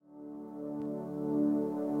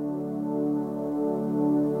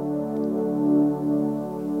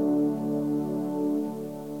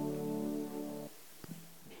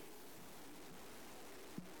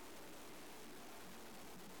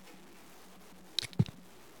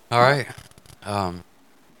All right. Um,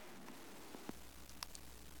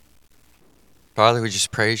 Father, we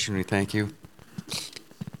just praise you and we thank you.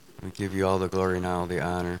 We give you all the glory and all the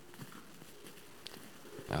honor.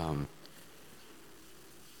 Um,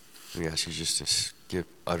 we ask you just to give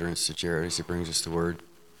utterance to Jared as he brings us the word.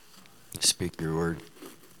 Speak your word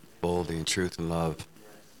boldly in truth and love,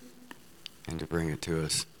 and to bring it to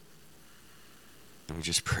us. And we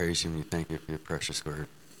just praise you and we thank you for your precious word.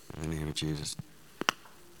 In the name of Jesus.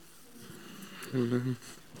 Amen.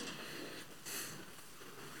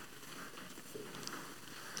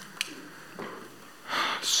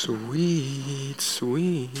 Sweet,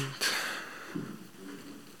 sweet.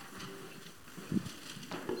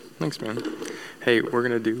 Thanks, man. Hey, we're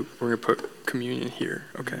gonna put communion here,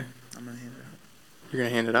 okay? I'm gonna hand it out. You're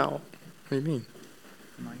gonna hand it out? What do you mean?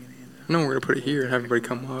 I'm not gonna hand it out. No, we're gonna put it here and have everybody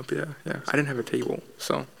come up. Yeah. I didn't have a table,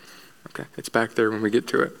 so okay. It's back there when we get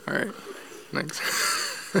to it. All right. Thanks.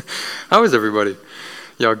 How is everybody?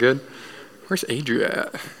 Y'all good? Where's Adria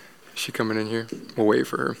at? Is she coming in here? We'll wait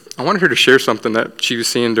for her. I wanted her to share something that she was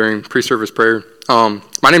seeing during pre-service prayer. My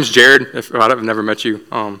name's Jared. If I've never met you,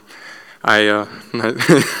 yeah,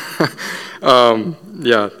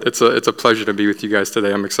 it's a pleasure to be with you guys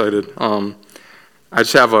today. I'm excited. I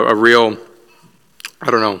just have a real, I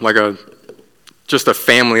don't know, like just a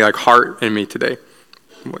family like heart in me today.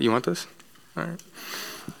 What, you want this? All right.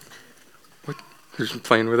 Just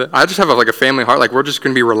playing with it. I just have a family heart. Like, we're just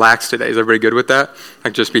going to be relaxed today. Is everybody good with that?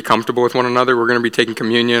 Like, just be comfortable with one another. We're going to be taking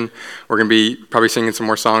communion. We're going to be probably singing some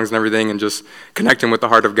more songs and everything, and just connecting with the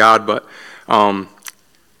heart of God. But,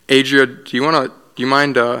 Adria, do you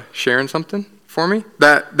mind sharing something for me?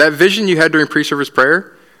 That vision you had during pre-service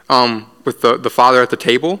prayer, with the father at the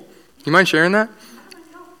table. Do you mind sharing that?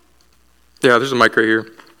 Yeah, there's a mic right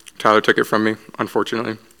here. Tyler took it from me,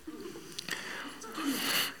 unfortunately.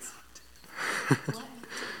 What?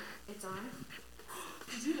 It's on?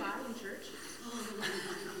 Did you lie in church?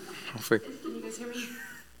 Hopefully. Can you guys hear me?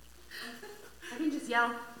 I can just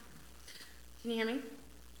yell. Can you hear me?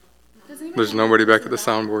 There's nobody back at the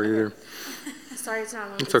soundboard either. Sorry, it's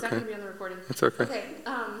not on. It's not okay. going to be on the recording. It's okay. Okay.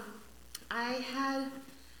 I had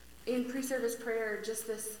in pre-service prayer just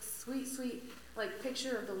this sweet, like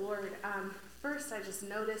picture of the Lord. First, I just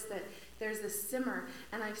noticed that there's this simmer,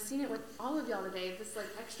 and I've seen it with all of y'all today. This like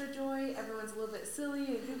extra joy. Everyone's a little bit silly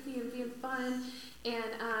and goofy and being fun, and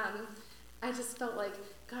I just felt like,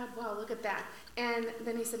 God, wow, look at that. And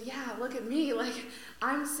then he said, yeah, look at me. Like,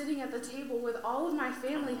 I'm sitting at the table with all of my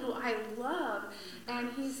family who I love.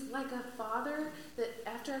 And he's like a father that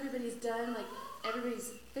after everybody's done, like,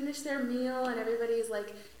 everybody's finished their meal and everybody's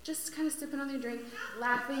like just kind of sipping on their drink,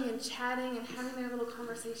 laughing and chatting and having their little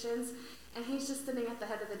conversations. And he's just sitting at the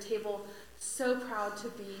head of the table, so proud to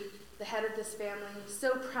be the head of this family,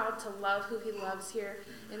 so proud to love who he loves here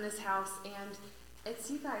in this house. And it's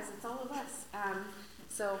you guys, it's all of us.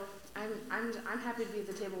 So I'm happy to be at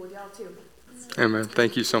the table with y'all too. Amen.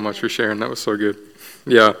 Thank you so much for sharing. That was so good.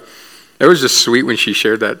 Yeah. It was just sweet when she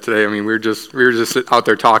shared that today. I mean, we were just out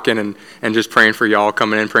there talking and just praying for y'all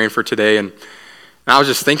coming in, praying for today. And I was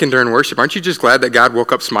just thinking during worship, aren't you just glad that God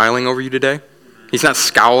woke up smiling over you today? He's not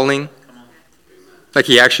scowling. Like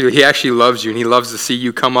he actually loves you, and he loves to see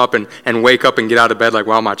you come up and wake up and get out of bed like,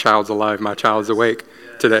 wow, my child's alive, my child's awake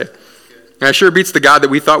today. And it sure beats the God that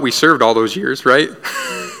we thought we served all those years, right?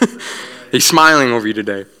 He's smiling over you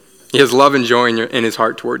today. He has love and joy in his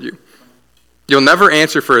heart toward you. You'll never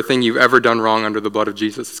answer for a thing you've ever done wrong under the blood of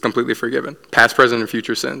Jesus. It's completely forgiven. Past, present, and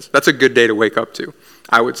future sins. That's a good day to wake up to,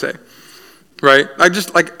 I would say. Right? I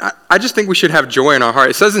just think we should have joy in our heart.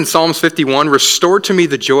 It says in Psalms 51, restore to me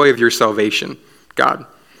the joy of your salvation, God.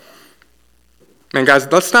 Man,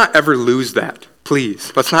 guys, let's not ever lose that.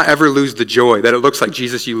 Please, let's not ever lose the joy that it looks like,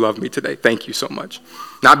 Jesus, you love me today. Thank you so much.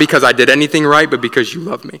 Not because I did anything right, but because you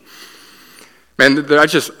love me. Man, I'm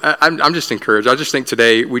just encouraged. I just think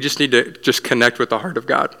today we just need to just connect with the heart of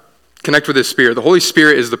God. Connect with his Spirit. The Holy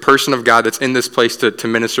Spirit is the person of God that's in this place to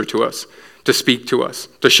minister to us, to speak to us,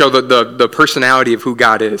 to show the personality of who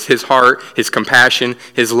God is, his heart, his compassion,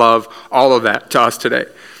 his love, all of that to us today.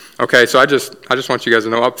 Okay, so I just want you guys to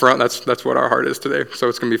know up front, that's what our heart is today. So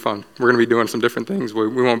it's going to be fun. We're going to be doing some different things. We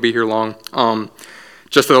won't be here long.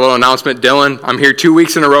 Just a little announcement. Dylan, I'm here 2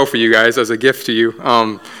 weeks in a row for you guys as a gift to you.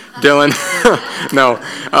 Dylan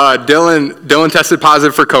tested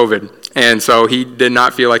positive for COVID. And so he did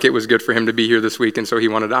not feel like it was good for him to be here this week. And so he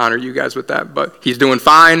wanted to honor you guys with that. But he's doing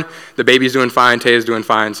fine. The baby's doing fine. Taya's doing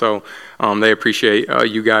fine. So they appreciate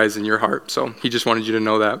you guys and your heart. So he just wanted you to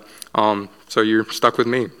know that. So you're stuck with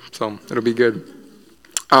me. So it'll be good.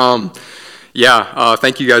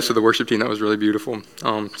 Thank you guys for the worship team. That was really beautiful.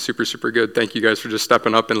 Super, super good. Thank you guys for just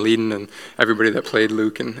stepping up and leading, and everybody that played,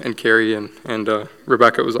 Luke and Carrie and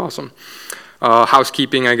Rebecca. It was awesome.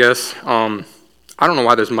 Housekeeping, I guess. I don't know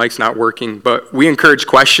why this mic's not working, but we encourage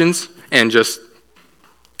questions and just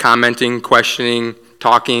commenting, questioning,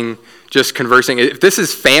 talking, just conversing. If this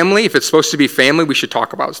is family, if it's supposed to be family, we should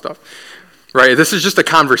talk about stuff, right? This is just a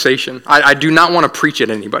conversation. I do not want to preach at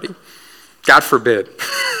anybody. God forbid.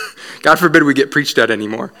 God forbid we get preached at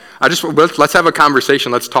anymore. Let's have a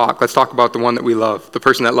conversation. Let's talk. Let's talk about the one that we love, the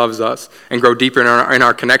person that loves us, and grow deeper in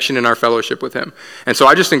our connection and our fellowship with him. And so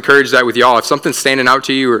I just encourage that with y'all. If something's standing out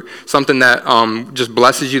to you or something that just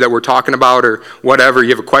blesses you that we're talking about or whatever, you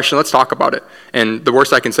have a question, let's talk about it. And the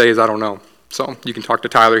worst I can say is I don't know. So you can talk to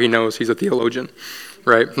Tyler. He knows. He's a theologian,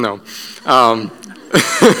 right? No.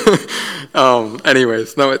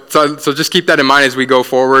 Anyways, no. So just keep that in mind as we go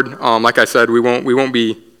forward. Like I said, we won't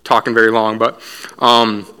be talking very long, but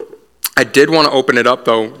I did want to open it up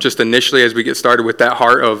though, just initially as we get started with that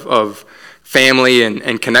heart of family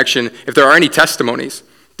and connection. If there are any testimonies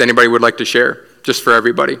that anybody would like to share, just for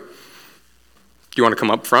everybody. Do you want to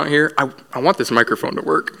come up front here? I want this microphone to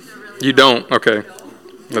work. You don't? Okay.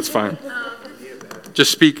 That's fine.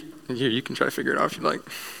 Just speak. Here, you can try to figure it out if you like.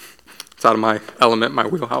 It's out of my element, my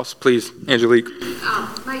wheelhouse. Please, Angelique.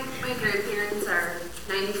 My grandparents are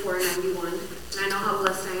 94 and 91, and I know how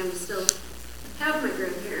blessed I am to still have my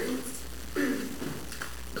grandparents.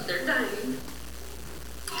 But they're dying,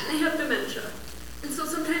 and they have dementia. And so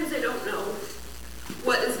sometimes they don't know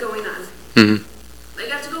what is going on. Mm-hmm. I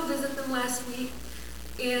got to go visit them last week,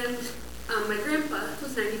 and my grandpa,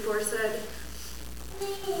 who's 94, said,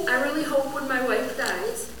 I really hope when my wife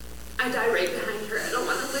dies, I die right behind her. I don't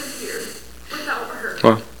want to live here without her.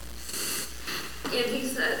 Wow. And he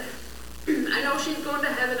said, I know she's going to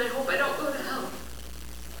heaven. I hope I don't go to hell.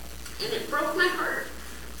 And it broke my heart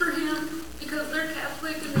for him because they're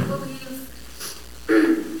Catholic and they believe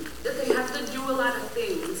that they have to do a lot of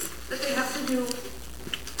things, that they have to do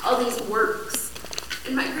all these works.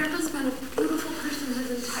 And my grandpa's been a beautiful person his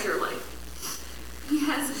entire life. He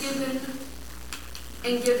has given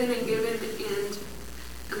and given and given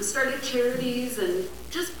and started charities and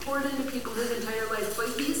just poured into people his entire life. But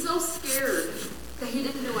he's so scared that he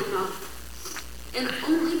didn't do enough. And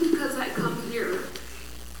only because I come here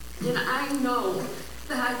and I know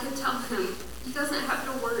that I can tell him he doesn't have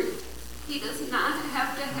to worry. He does not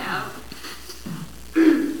have to have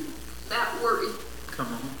that worry. Come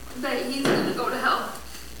on. That he's going to go to hell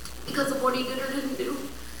because of what he did or didn't do.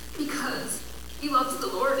 Because he loves the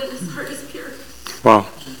Lord and his heart is pure. Wow.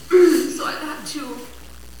 So I got to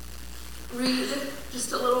read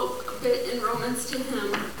just a little bit in Romans to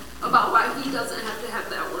him about why he doesn't have to have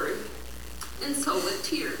that worry. And so with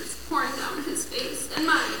tears pouring down his face and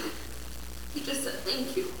mine, he just said,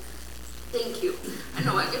 thank you. Thank you. I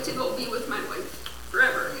know I get to go be with my wife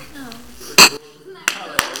forever.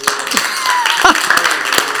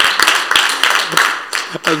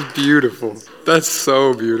 That's beautiful. That's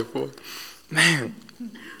so beautiful. Man.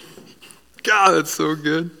 God, that's so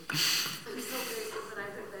good. I'm so grateful that I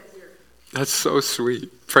heard that here. That's so sweet.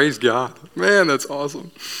 Praise God. Man, that's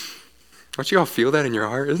awesome. Don't you all feel that in your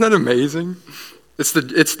heart? Isn't that amazing? It's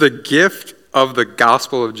the gift of the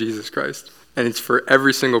gospel of Jesus Christ. And it's for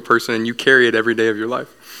every single person, and you carry it every day of your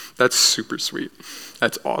life. That's super sweet.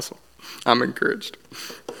 That's awesome. I'm encouraged.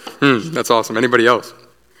 That's awesome. Anybody else?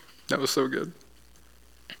 That was so good.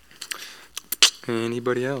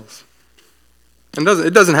 Anybody else? And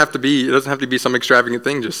it doesn't have to be some extravagant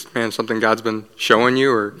thing, just something God's been showing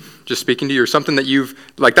you or just speaking to you or something that you've,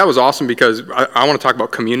 like, that was awesome because I want to talk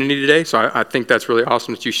about community today, so I think that's really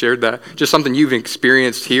awesome that you shared that. Just something you've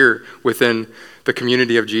experienced here within the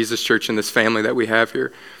community of Jesus Church and this family that we have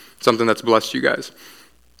here, something that's blessed you guys.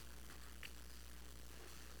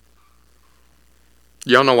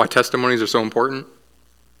 Y'all know why testimonies are so important?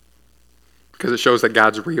 Because it shows that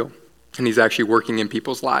God's real and he's actually working in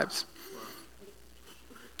people's lives.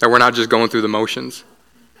 That we're not just going through the motions.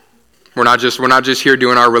 We're not just here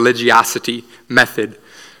doing our religiosity method.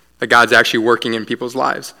 That God's actually working in people's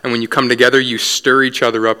lives. And when you come together, you stir each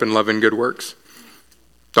other up in love and good works.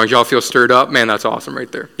 Don't y'all feel stirred up? Man, that's awesome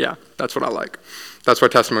right there. Yeah, that's what I like. That's why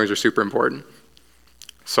testimonies are super important.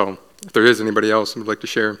 So if there is anybody else who would like to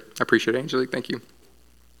share, I appreciate it, Angelique. Thank you.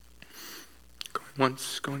 Going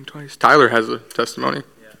once, going twice. Tyler has a testimony.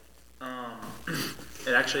 Yeah.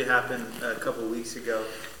 It actually happened a couple of weeks ago.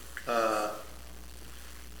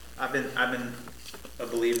 I've been a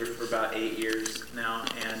believer for about 8 years now,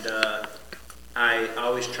 and I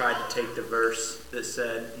always tried to take the verse that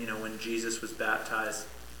said, when Jesus was baptized,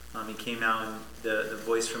 He came out and the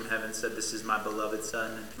voice from heaven said, "This is my beloved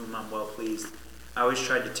son in whom I'm well pleased." I always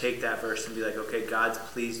tried to take that verse and be like, okay, God's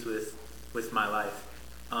pleased with my life.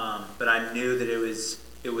 But I knew that it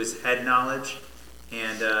was head knowledge,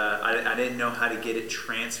 and I didn't know how to get it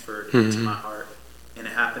transferred into my heart. And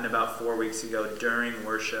it happened about 4 weeks ago during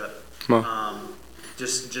worship.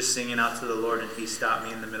 Just singing out to the Lord, and he stopped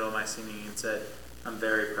me in the middle of my singing and said, "I'm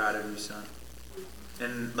very proud of you, son."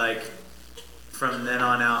 And like from then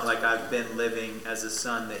on out, like I've been living as a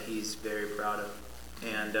son that he's very proud of,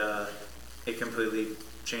 and it completely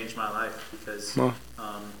changed my life because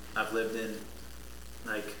I've lived in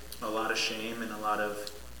like a lot of shame and a lot of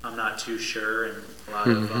I'm not too sure and a lot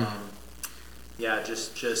of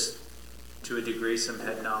just to a degree some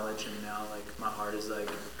head knowledge, and now like my heart is like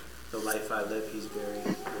the life I live he's very,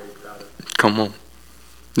 very proud of. Come on.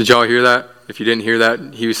 Did y'all hear that? If you didn't hear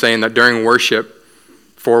that, he was saying that during worship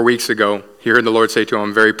 4 weeks ago, he heard the Lord say to him,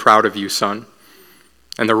 "I'm very proud of you, son."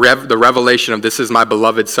 And the revelation of "this is my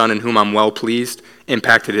beloved son in whom I'm well pleased"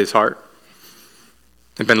 impacted his heart.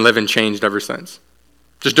 And been living changed ever since.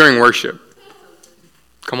 Just during worship.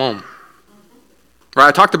 Come on. Right,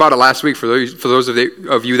 I talked about it last week for those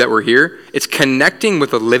of you that were here. It's connecting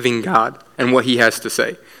with a living God and what he has to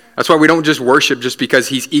say. That's why we don't just worship just because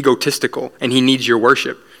he's egotistical and he needs your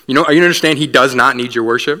worship. You understand he does not need your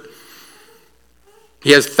worship?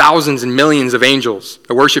 He has thousands and millions of angels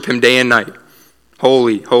that worship him day and night.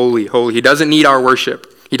 Holy, holy, holy. He doesn't need our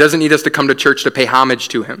worship. He doesn't need us to come to church to pay homage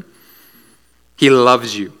to him. He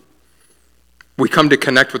loves you. We come to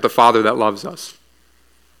connect with the Father that loves us.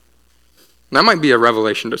 And that might be a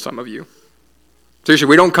revelation to some of you. Seriously,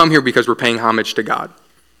 we don't come here because we're paying homage to God.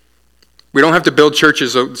 We don't have to build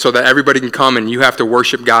churches so that everybody can come and you have to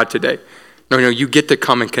worship God today. No, you get to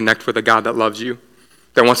come and connect with a God that loves you,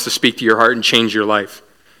 that wants to speak to your heart and change your life,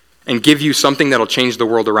 and give you something that'll change the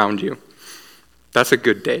world around you. That's a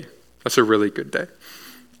good day. That's a really good day.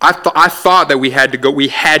 I thought that we had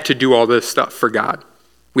to do all this stuff for God.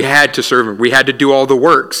 We had to serve him. We had to do all the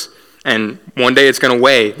works. And one day it's going to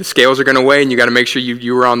weigh. The scales are going to weigh, and you got to make sure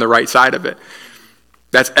you were on the right side of it.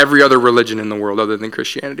 That's every other religion in the world other than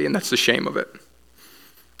Christianity, and that's the shame of it.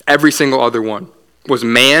 Every single other one was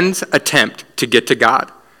man's attempt to get to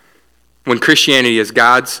God, when Christianity is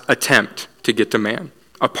God's attempt to get to man,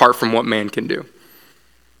 apart from what man can do.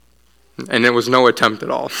 And it was no attempt at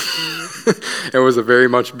all. It was a very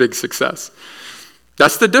much big success.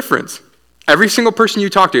 That's the difference. Every single person you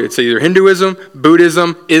talk to, it's either Hinduism,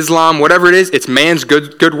 Buddhism, Islam, whatever it is, it's man's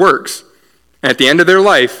good works. And at the end of their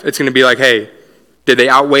life, it's going to be like, hey, did they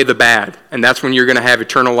outweigh the bad? And that's when you're going to have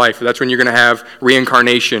eternal life. Or that's when you're going to have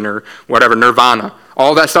reincarnation or whatever, nirvana.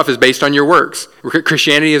 All that stuff is based on your works.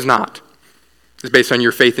 Christianity is not. It's based on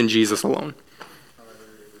your faith in Jesus alone.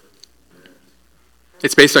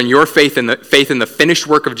 It's based on your faith in the finished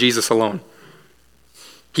work of Jesus alone.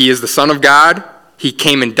 He is the Son of God. He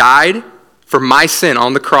came and died for my sin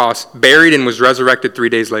on the cross, buried and was resurrected 3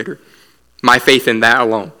 days later. My faith in that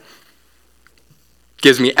alone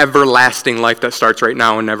gives me everlasting life that starts right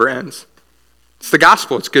now and never ends. It's the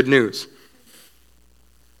gospel. It's good news.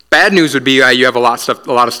 Bad news would be you have a lot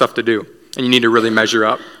of stuff to do, and you need to really measure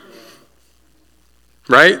up.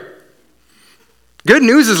 Right? Good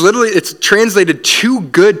news is literally, it's translated too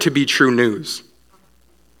good to be true news.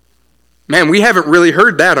 Man, we haven't really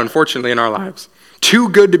heard that, unfortunately, in our lives. Too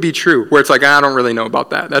good to be true, where it's like, I don't really know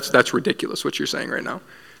about that. That's ridiculous what you're saying right now.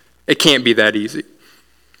 It can't be that easy.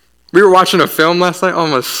 We were watching a film last night. Oh,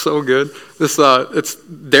 it was so good. It's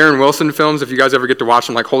Darren Wilson films. If you guys ever get to watch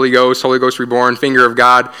them, like Holy Ghost Reborn, Finger of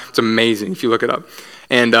God. It's amazing if you look it up.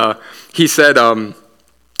 And he said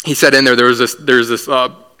in there was this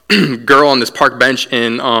girl on this park bench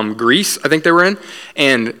in Greece, I think they were in,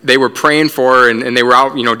 and they were praying for her, and they were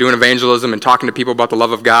out, doing evangelism and talking to people about the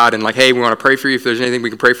love of God, and like, hey, we want to pray for you. If there's anything we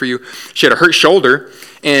can pray for you. She had a hurt shoulder,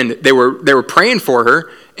 and they were praying for her,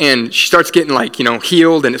 and she starts getting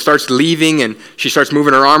healed, and it starts leaving, and she starts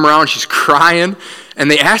moving her arm around. She's crying, and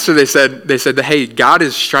they asked her. They said, hey, God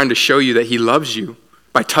is trying to show you that He loves you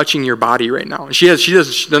by touching your body right now. And she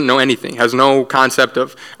doesn't know anything, has no concept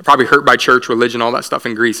of, probably hurt by church, religion, all that stuff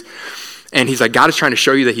in Greece. And he's like, God is trying to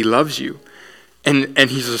show you that He loves you. And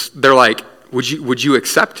they're like, would you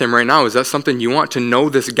accept Him right now? Is that something you want, to know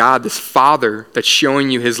this God, this Father that's showing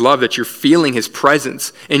you His love, that you're feeling His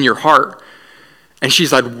presence in your heart? And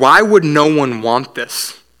she's like, why would no one want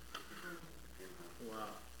this?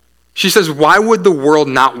 She says, why would the world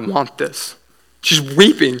not want this? She's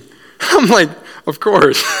weeping. I'm like, of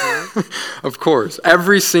course. Of course.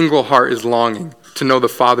 Every single heart is longing to know the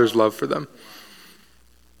Father's love for them.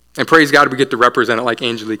 And praise God, we get to represent it like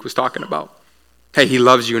Angelique was talking about. Hey, he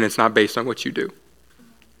loves you and it's not based on what you do.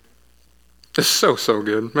 It's so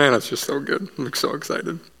good. Man, that's just so good. I'm so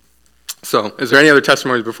excited. So, is there any other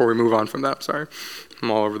testimonies before we move on from that? Sorry,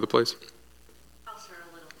 I'm all over the place. I'll share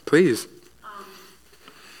a little. Please.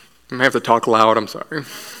 I may have to talk loud, I'm sorry. Okay.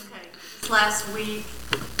 This last week,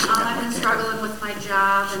 I've been struggling with my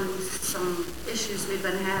job and some issues we've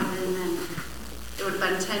been having, and it would have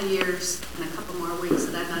been 10 years and a couple more weeks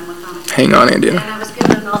that I've been without. Hang on, Andy. And I was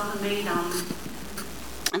given an ultimatum,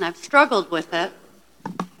 and I've struggled with it.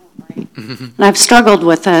 And I've struggled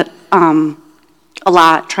with it a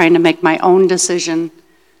lot, trying to make my own decision.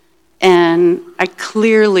 And I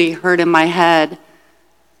clearly heard in my head,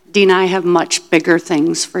 Dina, I have much bigger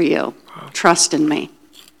things for you. Trust in me.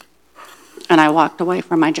 And I walked away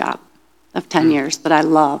from my job of 10 years that I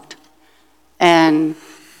loved. And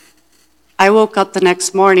I woke up the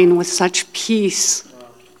next morning with such peace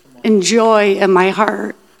and joy in my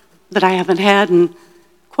heart that I haven't had in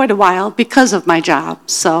quite a while because of my job.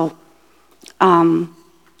 So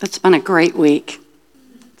it's been a great week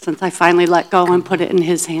since I finally let go and put it in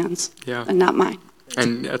his hands and not mine.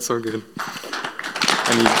 And that's so good.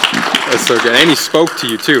 That's so good. And he spoke to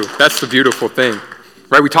you too. That's the beautiful thing.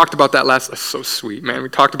 Right? We talked about that that's so sweet, man. We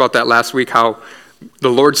talked about that last week, how the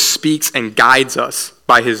Lord speaks and guides us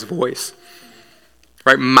by his voice.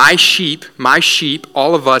 Right? My sheep,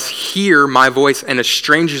 all of us hear my voice, and as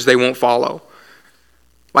strangers they won't follow.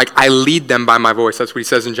 Like, I lead them by my voice. That's what he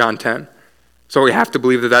says in John 10. So we have to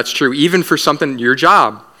believe that that's true. Even for something, your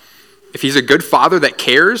job. If he's a good father that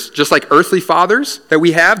cares, just like earthly fathers that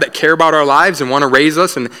we have that care about our lives and want to raise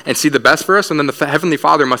us and see the best for us, and then the heavenly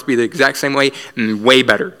Father must be the exact same way and way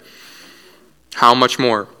better. How much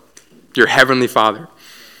more? Your heavenly Father.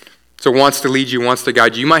 So wants to lead you, wants to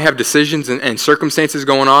guide you. You might have decisions and circumstances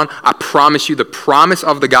going on. I promise you, the promise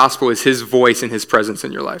of the gospel is his voice and his presence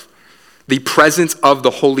in your life. The presence of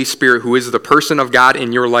the Holy Spirit, who is the person of God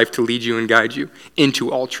in your life to lead you and guide you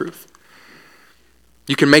into all truth.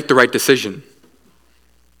 You can make the right decision.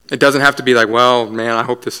 It doesn't have to be like, well, man, I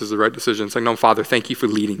hope this is the right decision. It's like, no, Father, thank you for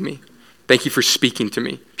leading me. Thank you for speaking to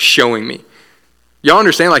me, showing me. Y'all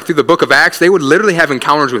understand, like through the book of Acts, they would literally have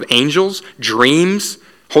encounters with angels, dreams.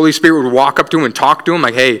 Holy Spirit would walk up to him and talk to him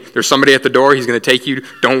like, hey, there's somebody at the door. He's going to take you.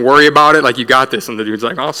 Don't worry about it. Like, you got this. And the dude's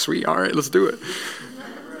like, oh, sweet. All right, let's do it.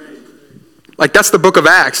 Like, that's the book of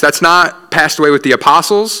Acts. That's not passed away with the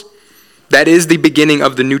apostles. That is the beginning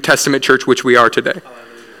of the New Testament church, which we are today.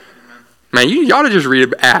 Man, you ought to just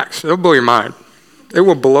read Acts. It'll blow your mind. It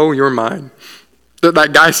will blow your mind.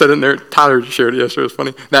 That guy said in there, Tyler shared it yesterday, it was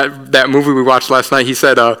funny. That movie we watched last night, he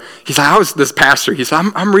said, I was this pastor. He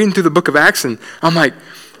said, I'm reading through the book of Acts, and I'm like,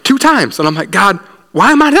 2 times. And I'm like, God,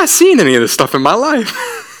 why am I not seeing any of this stuff in my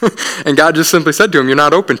life? And God just simply said to him, you're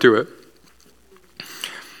not open to it.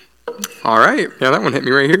 All right. Yeah, that one hit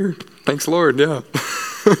me right here. Thanks, Lord. Yeah.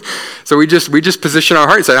 So we just position our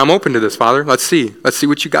heart and say, I'm open to this, Father. Let's see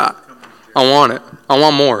what you got. I want it. I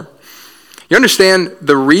want more. You understand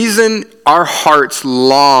the reason our hearts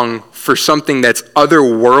long for something that's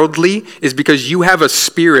otherworldly is because you have a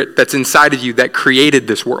spirit that's inside of you that created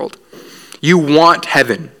this world. You want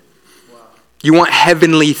heaven. You want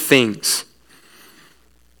heavenly things.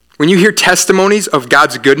 When you hear testimonies of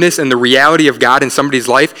God's goodness and the reality of God in somebody's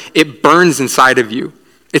life, it burns inside of you.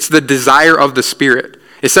 It's the desire of the Spirit.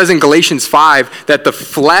 It says in Galatians 5 that the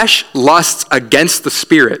flesh lusts against the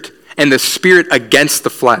Spirit and the Spirit against the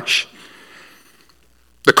flesh.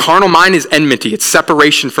 The carnal mind is enmity. It's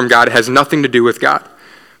separation from God. It has nothing to do with God.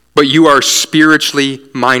 But you are spiritually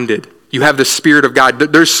minded. You have the Spirit of God.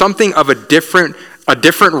 There's something of a different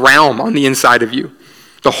realm on the inside of you.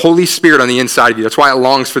 The Holy Spirit on the inside of you. That's why it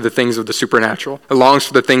longs for the things of the supernatural. It longs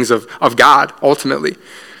for the things of God, ultimately.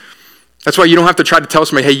 That's why you don't have to try to tell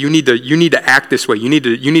somebody, hey, you need to act this way. You need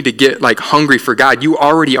to get like hungry for God. You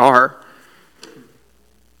already are.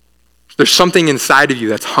 There's something inside of you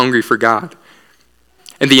that's hungry for God.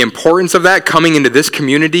 And the importance of that coming into this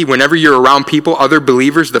community, whenever you're around people, other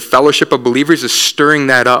believers, the fellowship of believers is stirring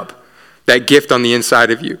that up, that gift on the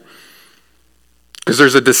inside of you. Because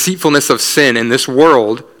there's a deceitfulness of sin in this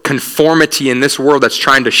world, conformity in this world that's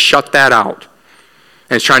trying to shut that out.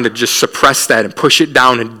 And it's trying to just suppress that and push it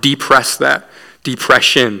down and depress that.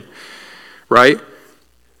 Depression, right?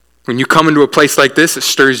 When you come into a place like this, it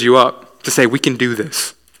stirs you up to say, we can do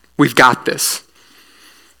this. We've got this.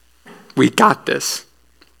 We got this.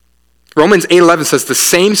 Romans 8:11 says the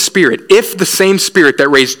same Spirit, if the same Spirit that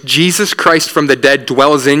raised Jesus Christ from the dead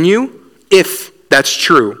dwells in you, if that's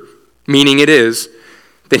true, meaning it is,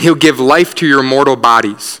 then he'll give life to your mortal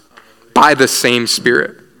bodies by the same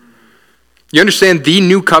Spirit. You understand the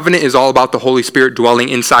new covenant is all about the Holy Spirit dwelling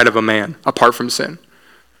inside of a man, apart from sin.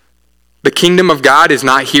 The kingdom of God is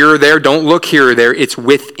not here or there. Don't look here or there. It's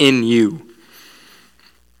within you.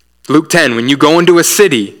 Luke 10, when you go into a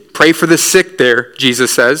city, pray for the sick there,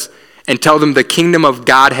 Jesus says, and tell them the kingdom of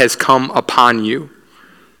God has come upon you.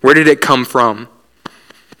 Where did it come from?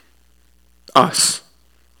 Us.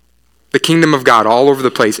 The kingdom of God all over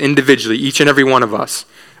the place, individually, each and every one of us.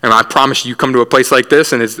 And I promise you come to a place like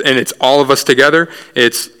this, and it's all of us together,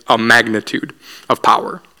 it's a magnitude of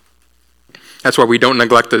power. That's why we don't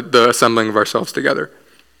neglect the assembling of ourselves together.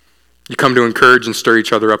 You come to encourage and stir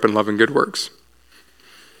each other up in love and good works.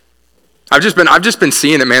 I've just been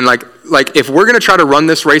seeing it, man. Like if we're going to try to run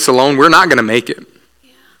this race alone, we're not going to make it.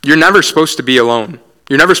 Yeah. You're never supposed to be alone.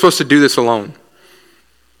 You're never supposed to do this alone.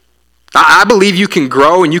 I believe you can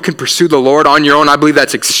grow and you can pursue the Lord on your own. I believe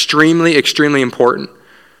that's extremely, extremely important.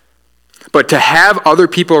 But to have other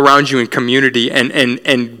people around you in community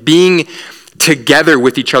and being together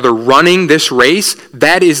with each other, running this race,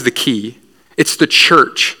 that is the key. It's the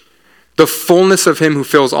church. The fullness of him who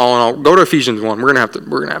fills all in all. Go to Ephesians 1. We're gonna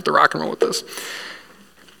have to rock and roll with this.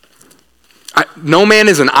 No man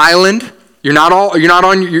is an island. You're all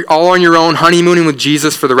on your own, honeymooning with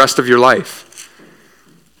Jesus for the rest of your life.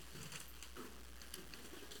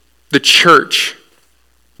 The church.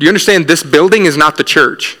 Do you understand this building is not the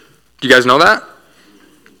church? Do you guys know that?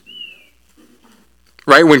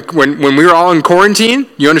 Right? When we were all in quarantine,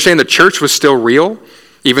 you understand the church was still real,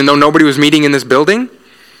 even though nobody was meeting in this building?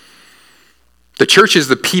 The church is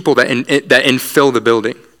the people that infill the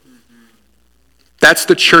building. That's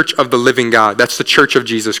the church of the living God. That's the church of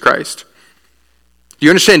Jesus Christ. Do you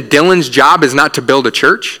understand Dylan's job is not to build a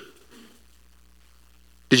church?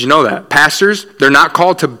 Did you know that? Pastors, they're not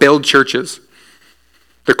called to build churches.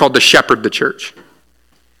 They're called to shepherd the church.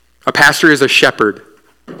 A pastor is a shepherd.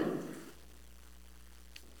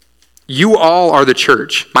 You all are the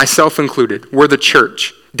church, myself included. We're the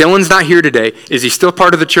church. Dylan's not here today. Is he still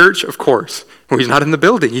part of the church? Of course. Well, he's not in the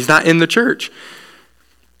building. He's not in the church.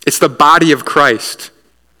 It's the body of Christ.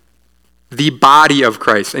 The body of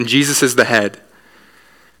Christ. And Jesus is the head.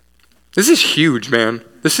 This is huge, man.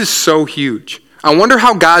 This is so huge. I wonder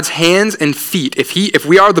how God's hands and feet, if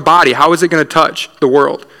we are the body, how is it going to touch the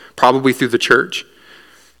world? Probably through the church.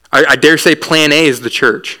 I dare say plan A is the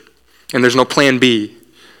church. And there's no plan B.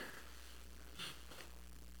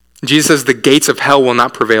 Jesus says the gates of hell will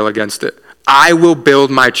not prevail against it. I will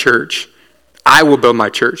build my church. I will build my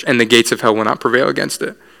church, and the gates of hell will not prevail against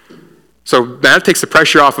it. So that takes the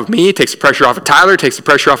pressure off of me, it takes the pressure off of Tyler, it takes the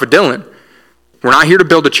pressure off of Dylan. We're not here to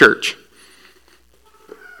build a church.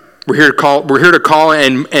 We're here to call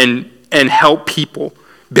and help people,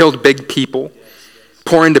 build big people,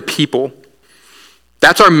 pour into people.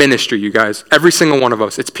 That's our ministry, you guys. Every single one of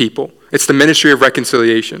us, it's people. It's the ministry of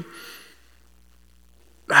reconciliation.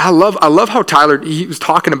 I love how Tyler, he was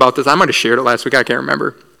talking about this. I might have shared it last week. I can't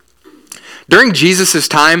remember. During Jesus'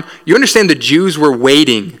 time, you understand the Jews were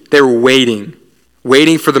waiting. They were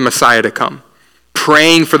waiting for the Messiah to come,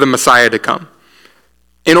 praying for the Messiah to come.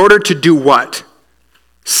 In order to do what?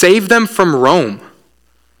 Save them from Rome.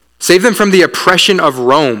 Save them from the oppression of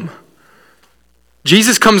Rome.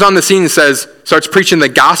 Jesus comes on the scene and starts preaching the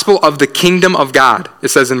gospel of the kingdom of God. It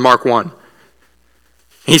says in Mark 1.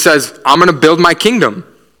 He says, I'm going to build my kingdom.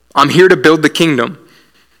 I'm here to build the kingdom.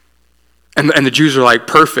 And the Jews are like,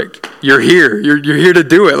 perfect. You're here. You're here to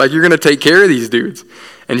do it. Like, you're going to take care of these dudes.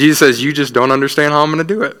 And Jesus says, you just don't understand how I'm going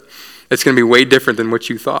to do it. It's going to be way different than what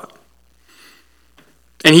you thought.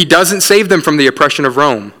 And he doesn't save them from the oppression of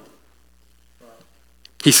Rome.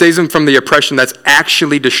 He saves them from the oppression that's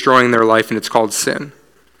actually destroying their life, and it's called sin.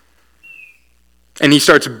 And he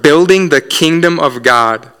starts building the kingdom of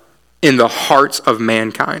God in the hearts of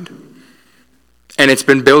mankind. And it's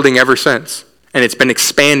been building ever since. And it's been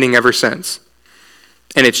expanding ever since.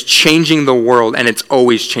 And it's changing the world, and it's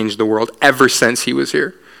always changed the world ever since he was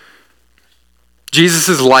here.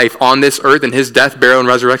 Jesus' life on this earth and his death, burial, and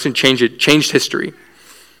resurrection changed history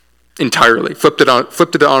entirely. Flipped it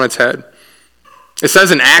on its head. It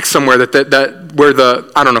says in Acts somewhere that where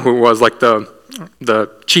I don't know who it was, like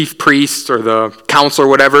the chief priests or the council or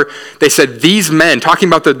whatever, they said these men, talking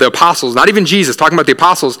about the apostles, not even Jesus, talking about the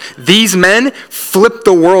apostles, these men flipped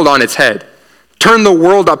the world on its head, turned the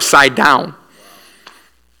world upside down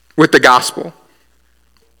with the gospel.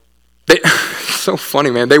 So funny,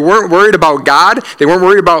 man. They weren't worried about God. They weren't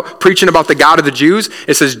worried about preaching about the God of the Jews.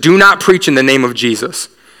 It says, do not preach in the name of Jesus.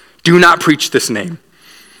 Do not preach this name.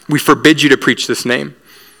 We forbid you to preach this name.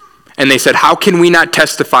 And they said, how can we not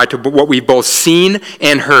testify to what we've both seen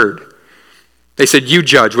and heard? They said, you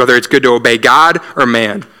judge whether it's good to obey God or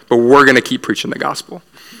man. but we're going to keep preaching the gospel.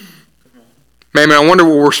 Man, I wonder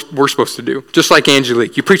what we're supposed to do. Just like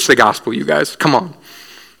Angelique, you preach the gospel, you guys. Come on.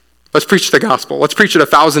 Let's preach the gospel. Let's preach it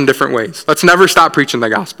 1,000 different ways. Let's never stop preaching the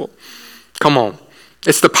gospel. Come on.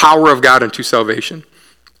 It's the power of God unto salvation.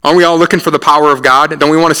 Aren't we all looking for the power of God? Don't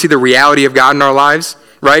we want to see the reality of God in our lives?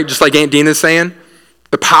 Right? Just like Aunt Dina's saying.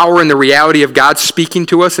 The power and the reality of God speaking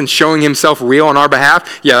to us and showing himself real on our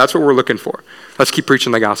behalf. Yeah, that's what we're looking for. Let's keep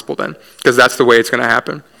preaching the gospel then. Because that's the way it's going to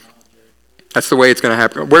happen. That's the way it's going to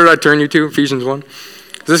happen. Where did I turn you to? Ephesians 1.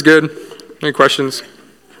 Is this good? Any questions?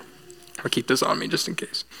 I'll keep this on me just in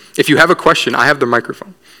case. If you have a question, I have the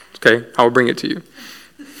microphone. Okay? I will bring it to you.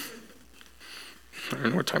 I don't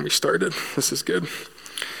know what time we started. This is good.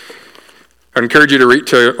 I encourage you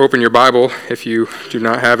to open your Bible if you do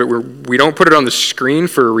not have it. We don't put it on the screen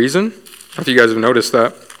for a reason. I don't know if you guys have noticed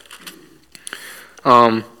that.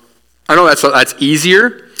 I know that's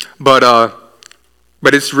easier, but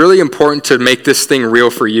it's really important to make this thing real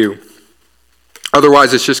for you.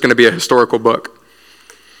 Otherwise, it's just going to be a historical book.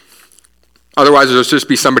 Otherwise, it'll just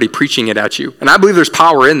be somebody preaching it at you. And I believe there's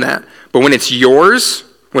power in that. But when it's yours,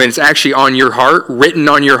 when it's actually on your heart, written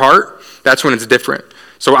on your heart, that's when it's different.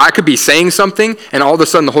 So I could be saying something, and all of a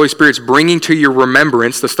sudden the Holy Spirit's bringing to your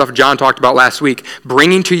remembrance, the stuff John talked about last week,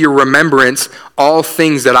 bringing to your remembrance all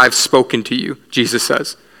things that I've spoken to you, Jesus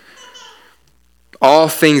says. All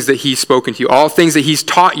things that he's spoken to you, all things that he's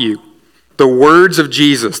taught you, the words of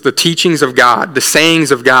Jesus, the teachings of God, the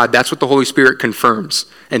sayings of God, that's what the Holy Spirit confirms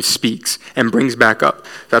and speaks and brings back up.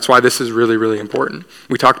 That's why this is really, really important.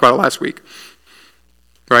 We talked about it last week,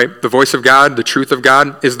 right? The voice of God, the truth of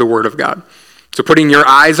God is the word of God. So putting your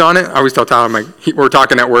eyes on it, I always tell Tyler, I'm like, we're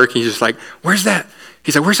talking at work, he's just like, where's that?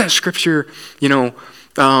 He's like, where's that scripture,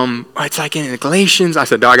 it's like in Galatians. I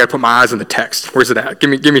said, no, I got to put my eyes on the text. Where's it at?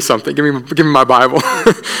 Give me something. Give me my Bible.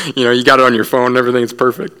 You got it on your phone and everything's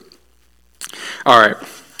perfect. All right,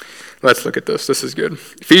 let's look at this. This is good.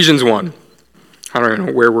 Ephesians 1. I don't even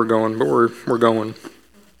know where we're going, but we're going.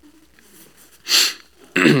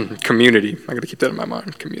 Community. I got to keep that in my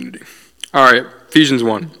mind. Community. All right, Ephesians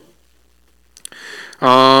 1.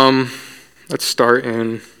 Let's start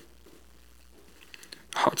in,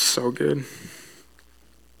 it's so good.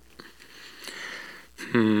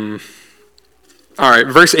 All right,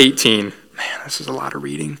 verse 18. Man, this is a lot of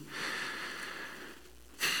reading.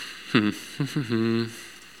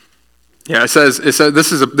 Yeah, it says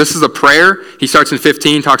this is a prayer. He starts in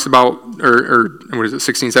 15, talks about, or what is it,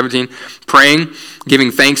 16, 17, praying,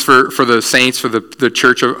 giving thanks for the saints, for the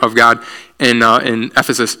church of God in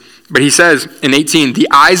Ephesus. But he says in 18, the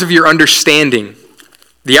eyes of your understanding,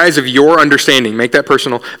 make that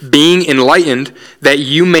personal, being enlightened, that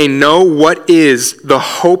you may know what is the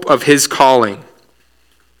hope of his calling.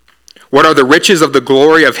 What are the riches of the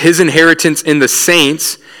glory of his inheritance in the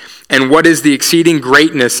saints, and what is the exceeding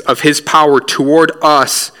greatness of his power toward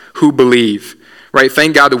us who believe? Right?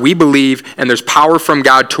 Thank God that we believe, and there's power from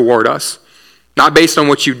God toward us. Not based on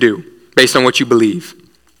what you do, based on what you believe.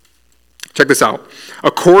 Check this out.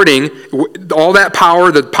 All that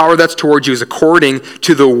power, the power that's towards you is according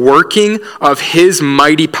to the working of his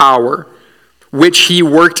mighty power, which he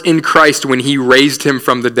worked in Christ when he raised him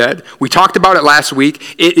from the dead. We talked about it last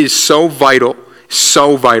week. It is so vital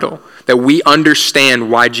that we understand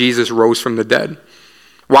why Jesus rose from the dead.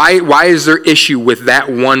 Why is there issue with that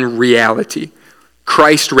one reality?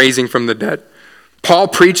 Christ raising from the dead. Paul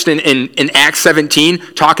preached in Acts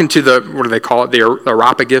 17, talking to what do they call it, the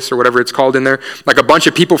Areopagus or whatever it's called in there, like a bunch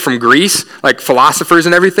of people from Greece, like philosophers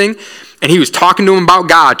and everything, and he was talking to them about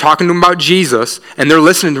God, talking to them about Jesus, and they're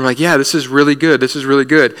listening to him like, yeah, this is really good, this is really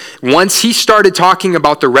good. Once he started talking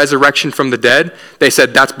about the resurrection from the dead, they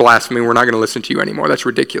said, that's blasphemy, we're not going to listen to you anymore, that's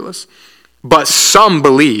ridiculous. But some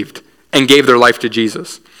believed and gave their life to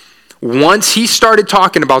Jesus. Once he started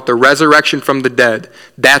talking about the resurrection from the dead,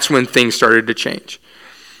 that's when things started to change.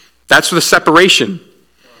 That's the separation.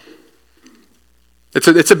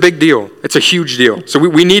 It's a big deal. It's a huge deal. So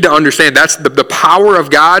we need to understand that's the power of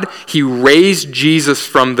God. He raised Jesus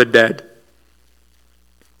from the dead.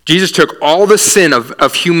 Jesus took all the sin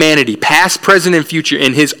of humanity, past, present, and future,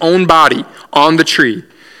 in his own body on the tree.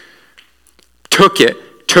 Took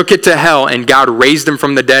it to hell, and God raised him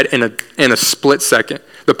from the dead in a split second.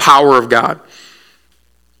 The power of God.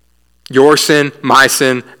 Your sin, my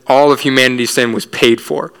sin, all of humanity's sin was paid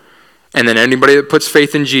for. And then anybody that puts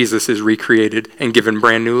faith in Jesus is recreated and given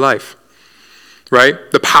brand new life.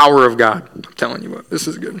 Right? The power of God. I'm telling you what, this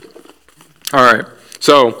is good. All right.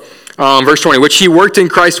 So, verse 20, which he worked in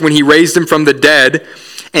Christ when he raised him from the dead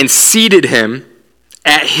and seated him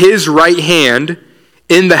at his right hand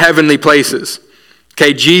in the heavenly places.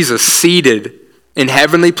 Okay, Jesus seated in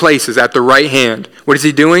heavenly places at the right hand. What is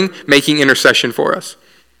he doing? Making intercession for us.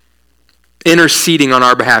 Interceding on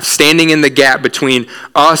our behalf, standing in the gap between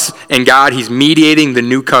us and God. He's mediating the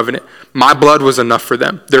new covenant. My blood was enough for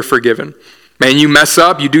them. They're forgiven. Man, you mess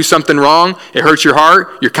up, you do something wrong, it hurts your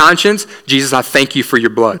heart, your conscience. Jesus, I thank you for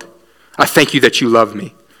your blood. I thank you that you love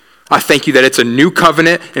me. I thank you that it's a new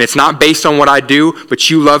covenant and it's not based on what I do, but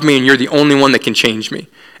you love me and you're the only one that can change me.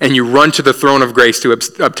 And you run to the throne of grace to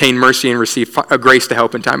obtain mercy and receive grace to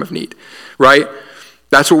help in time of need, right?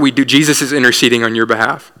 That's what we do. Jesus is interceding on your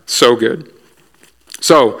behalf. So good.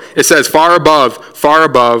 So it says far above, far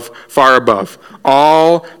above, far above.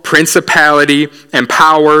 All principality and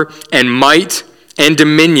power and might and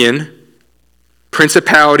dominion,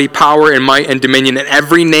 principality, power, and might, and dominion, and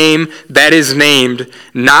every name that is named,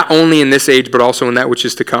 not only in this age, but also in that which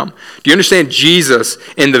is to come. Do you understand? Jesus,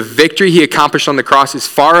 in the victory he accomplished on the cross, is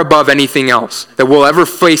far above anything else that we'll ever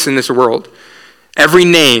face in this world. Every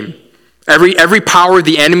name, every power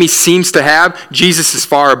the enemy seems to have, Jesus is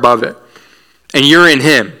far above it. And you're in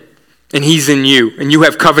him, and he's in you, and you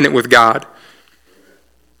have covenant with God.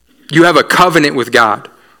 You have a covenant with God.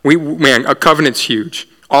 Man, a covenant's huge.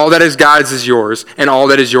 All that is God's is yours, and all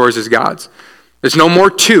that is yours is God's. There's no more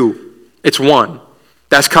two. It's one.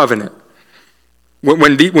 That's covenant.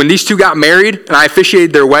 When these two got married, and I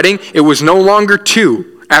officiated their wedding, it was no longer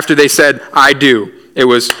two after they said, I do. It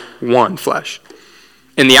was one flesh.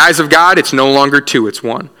 In the eyes of God, it's no longer two, it's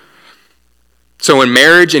one. So in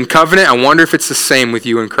marriage and covenant, I wonder if it's the same with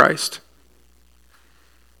you in Christ.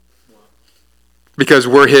 Because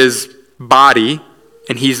we're his body,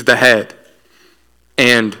 and he's the head.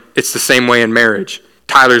 And it's the same way in marriage.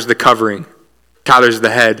 Tyler's the covering. Tyler's the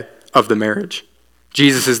head of the marriage.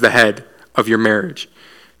 Jesus is the head of your marriage.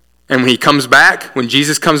 And when he comes back, when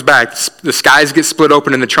Jesus comes back, the skies get split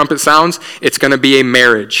open and the trumpet sounds, it's going to be a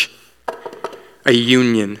marriage, a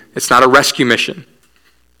union. It's not a rescue mission.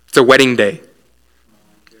 It's a wedding day.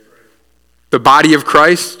 The body of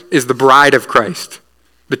Christ is the bride of Christ.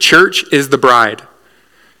 The church is the bride.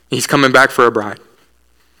 He's coming back for a bride.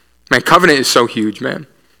 Man, covenant is so huge, man.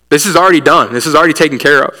 This is already done. This is already taken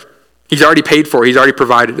care of. He's already paid for it. He's already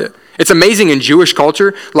provided it. It's amazing in Jewish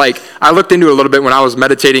culture. Like, I looked into it a little bit when I was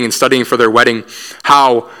meditating and studying for their wedding,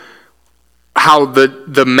 how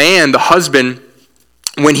the man, the husband,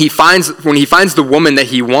 when he finds the woman that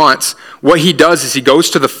he wants, what he does is he goes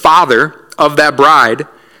to the father of that bride,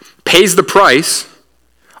 pays the price,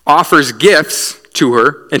 offers gifts to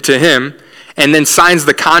her and to him, and then signs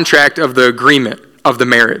the contract of the agreement of the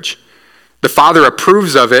marriage. The father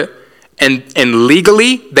approves of it, and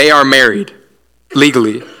legally, they are married.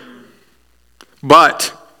 Legally.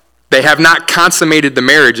 But they have not consummated the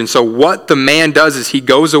marriage, and so what the man does is he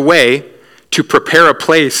goes away to prepare a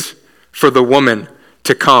place for the woman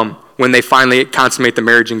to come when they finally consummate the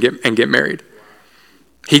marriage and get married.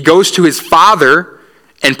 He goes to his father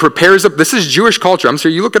and prepares up. This is Jewish culture. I'm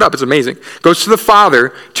sure you look it up. It's amazing. Goes to the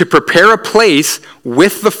father to prepare a place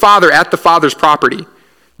with the father at the father's property.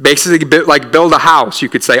 Basically, like build a house, you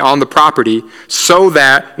could say, on the property, so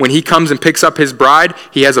that when he comes and picks up his bride,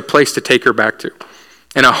 he has a place to take her back to,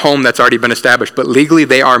 and a home that's already been established. But legally,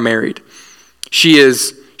 they are married.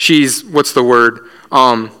 She's what's the word?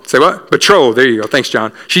 Say what? Betrothed. There you go. Thanks,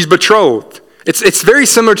 John. She's betrothed. It's very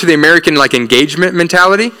similar to the American like engagement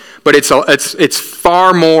mentality, but it's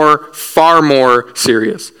far more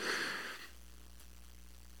serious.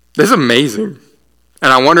 This is amazing,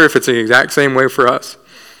 and I wonder if it's the exact same way for us.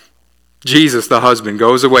 Jesus, the husband,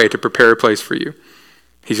 goes away to prepare a place for you.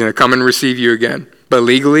 He's going to come and receive you again, but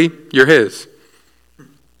legally, you're his.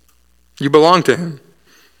 You belong to him.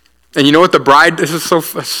 And you know what the bride? This is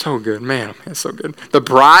so good, man. It's so good. The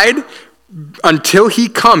bride, until he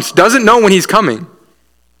comes, doesn't know when he's coming.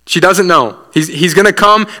 She doesn't know. He's going to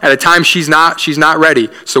come at a time she's not ready.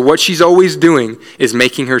 So what she's always doing is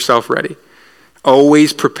making herself ready.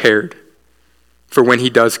 Always prepared for when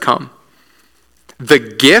he does come. The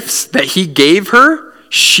gifts that he gave her,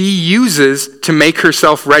 she uses to make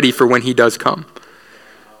herself ready for when he does come.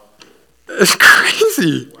 It's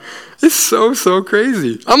crazy. It's so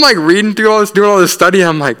crazy. I'm like reading through all this, doing all this study, and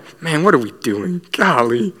I'm like, man, what are we doing?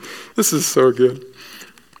 Golly, this is so good.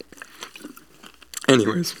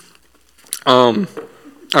 Anyways, okay.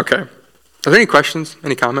 Are there any questions?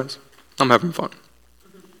 Any comments? I'm having fun.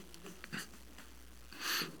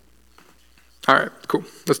 All right, cool.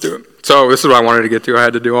 Let's do it. So this is what I wanted to get to. I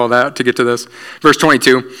had to do all that to get to this. Verse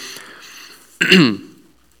 22.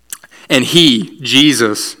 And he,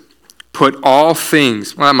 Jesus, put all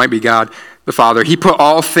things, well, that might be God, the Father. He put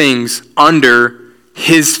all things under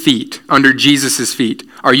his feet, under Jesus' feet.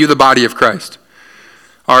 Are you the body of Christ?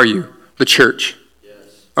 Are you? The church.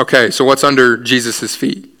 Okay, so what's under Jesus'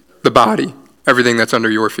 feet? The body. Everything that's under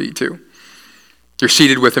your feet too. You're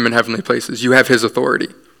seated with him in heavenly places. You have his authority.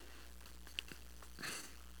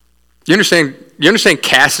 You understand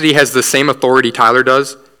Cassidy has the same authority Tyler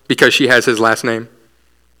does because she has his last name?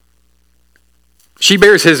 She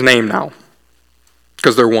bears his name now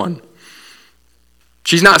because they're one.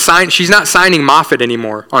 She's not signing Moffitt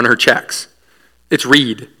anymore on her checks. It's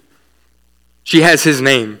Reed. She has his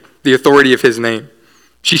name, the authority of his name.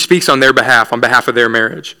 She speaks on their behalf, on behalf of their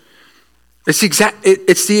marriage. It's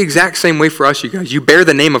the exact same way for us, you guys. You bear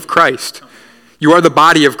the name of Christ. You are the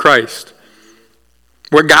body of Christ.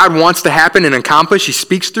 What God wants to happen and accomplish, he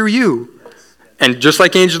speaks through you. And just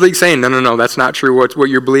like Angelique saying, no, that's not true. What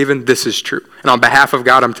you're believing, this is true. And on behalf of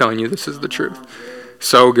God, I'm telling you, this is the truth.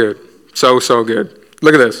 So good. So good.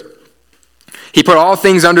 Look at this. He put all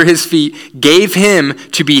things under his feet, gave him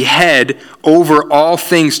to be head over all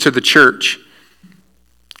things to the church.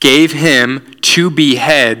 Gave him to be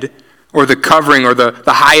head, or the covering, or the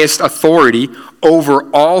highest authority over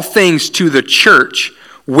all things to the church,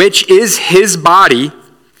 which is his body,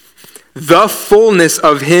 the fullness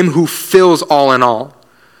of him who fills all in all.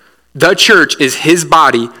 The church is his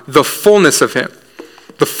body, the fullness of him.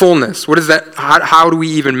 The fullness. What is that? How do we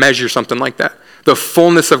even measure something like that? The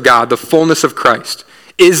fullness of God, the fullness of Christ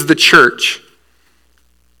is the church.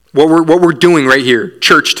 What we're doing right here,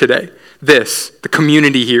 church today, the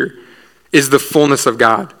community here, is the fullness of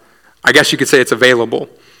God. I guess you could say it's available.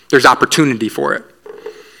 There's opportunity for it.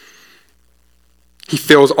 He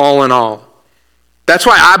fills all in all. That's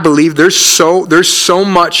why I believe there's so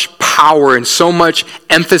much power and so much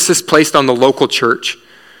emphasis placed on the local church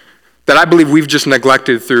that I believe we've just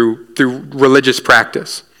neglected through religious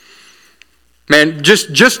practice. Man,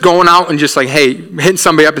 just going out and just like, hey, hitting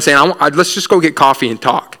somebody up and saying, let's just go get coffee and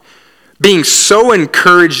talk. Being so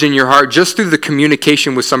encouraged in your heart just through the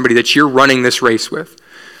communication with somebody that you're running this race with.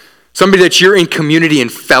 Somebody that you're in community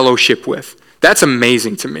and fellowship with. That's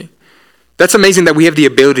amazing to me. That's amazing that we have the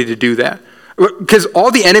ability to do that. Because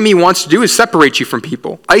all the enemy wants to do is separate you from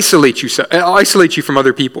people, isolate you from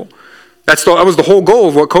other people. That was the whole goal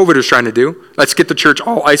of what COVID was trying to do. Let's get the church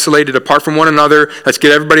all isolated apart from one another. Let's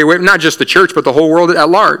get everybody away, not just the church, but the whole world at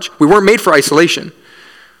large. We weren't made for isolation.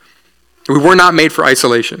 We were not made for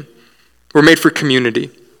isolation. We're made for community.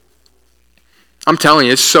 I'm telling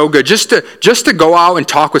you, it's so good. Just to go out and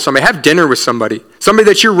talk with somebody, have dinner with somebody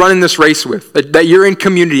that you're running this race with, that you're in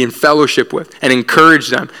community and fellowship with, and encourage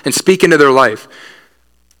them and speak into their life.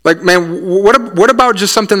 Like, man, what about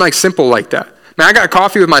just something like simple like that? Man, I got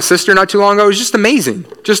coffee with my sister not too long ago. It was just amazing.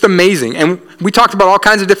 Just amazing. And we talked about all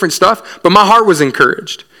kinds of different stuff, but my heart was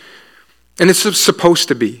encouraged. And it's supposed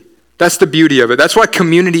to be. That's the beauty of it. That's why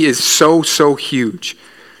community is so huge.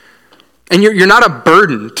 And you're not a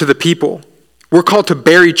burden to the people. We're called to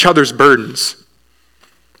bear each other's burdens.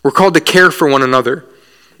 We're called to care for one another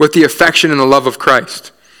with the affection and the love of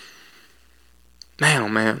Christ. Man, oh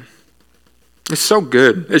man. It's so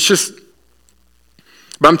good. It's just,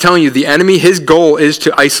 but I'm telling you, the enemy, his goal is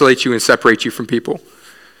to isolate you and separate you from people.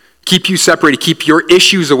 Keep you separated, keep your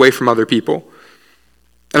issues away from other people.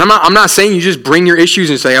 And I'm not saying you just bring your issues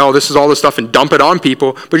and say, oh, this is all this stuff and dump it on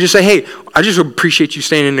people, but just say, hey, I just appreciate you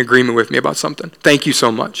staying in agreement with me about something. Thank you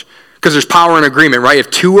so much. Because there's power in agreement, right? If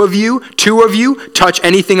two of you touch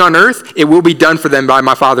anything on earth, it will be done for them by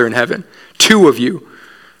my Father in heaven. 2 of you.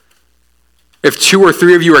 If 2 or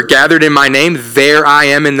 3 of you are gathered in my name, there I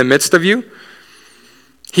am in the midst of you.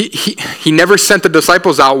 He never sent the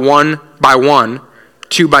disciples out 1 by 1,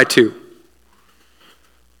 2 by 2.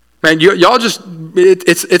 Man, y'all just,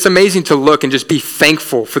 it's amazing to look and just be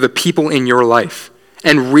thankful for the people in your life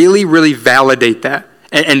and really validate that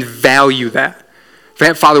and value that.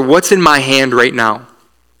 Father, what's in my hand right now?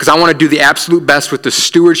 Because I want to do the absolute best with the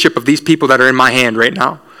stewardship of these people that are in my hand right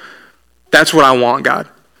now. That's what I want, God.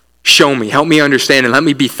 Show me, help me understand, and let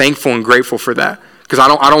me be thankful and grateful for that. Because I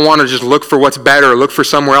don't want to just look for what's better or look for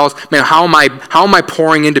somewhere else. Man, how am I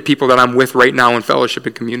pouring into people that I'm with right now in fellowship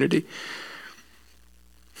and community?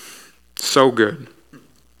 So good.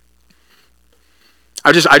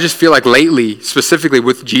 I just feel like lately, specifically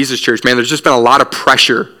with Jesus Church, man, there's just been a lot of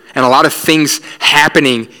pressure and a lot of things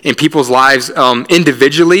happening in people's lives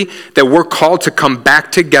individually that we're called to come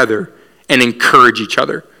back together and encourage each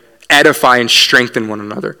other, edify and strengthen one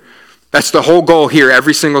another. That's the whole goal here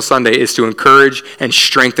every single Sunday, is to encourage and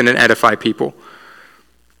strengthen and edify people.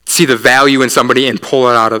 See the value in somebody and pull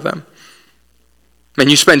it out of them.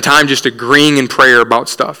 And you spend time just agreeing in prayer about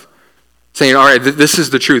stuff. Saying, all right, this is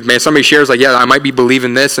the truth. Man, somebody shares like, yeah, I might be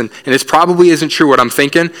believing this, and this probably isn't true what I'm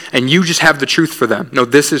thinking, and you just have the truth for them. No,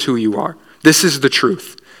 this is who you are. This is the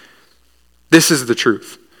truth. This is the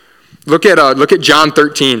truth. Look at John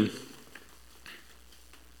 13.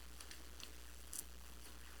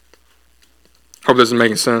 Hope this is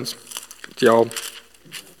making sense to y'all.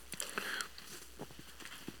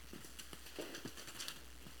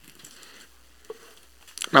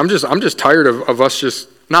 I'm just tired of us just,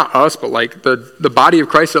 not us, but like the body of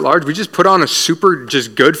Christ at large. We just put on a super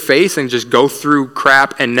just good face and just go through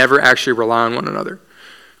crap and never actually rely on one another.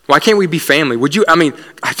 Why can't we be family?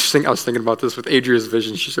 I was thinking about this with Adria's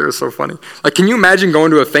vision. She said it was so funny. Like, can you imagine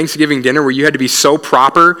going to a Thanksgiving dinner where you had to be so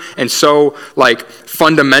proper and so like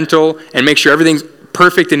fundamental and make sure everything's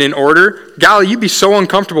perfect and in order? Golly, you'd be so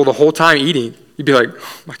uncomfortable the whole time eating. You'd be like,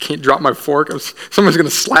 oh, I can't drop my fork. Someone's going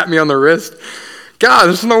to slap me on the wrist. God,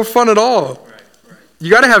 this is no fun at all.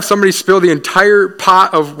 You got to have somebody spill the entire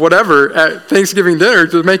pot of whatever at Thanksgiving dinner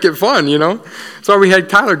to make it fun, you know? That's why we had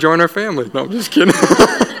Tyler join our family. No, I'm just kidding.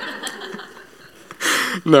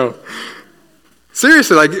 No.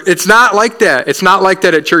 Seriously, like, it's not like that. It's not like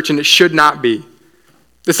that at church, and it should not be.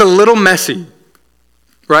 It's a little messy,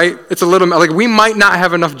 right? It's a little, like, we might not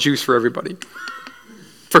have enough juice for everybody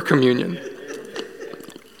for communion.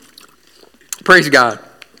 Praise God.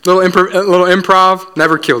 Little improv,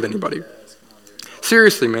 never killed anybody.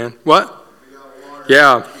 Seriously, man. What?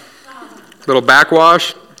 Yeah. Little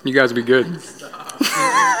backwash, you guys would be good.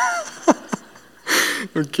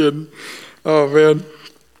 I'm kidding. Oh, man.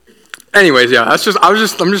 Anyways, yeah, I'm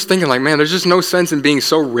just thinking, like, man, there's just no sense in being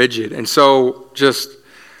so rigid and so just,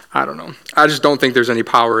 I don't know. I just don't think there's any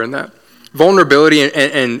power in that. Vulnerability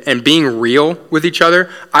and being real with each other,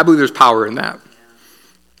 I believe there's power in that.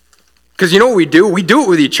 Because you know what we do? We do it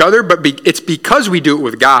with each other, but it's because we do it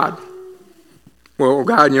with God. Well,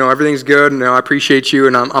 God, everything's good, and I appreciate you,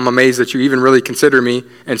 and I'm amazed that you even really consider me.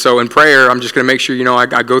 And so in prayer, I'm just going to make sure,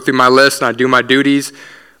 I go through my list and I do my duties.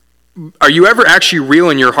 Are you ever actually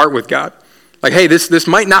real in your heart with God? Like, hey, this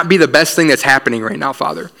might not be the best thing that's happening right now,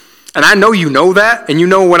 Father. And I know you know that, and you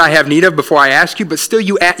know what I have need of before I ask you, but still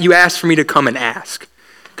you ask for me to come and ask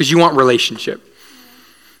because you want relationship.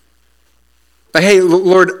 Like, hey,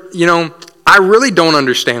 Lord, I really don't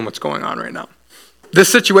understand what's going on right now. This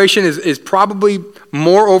situation is probably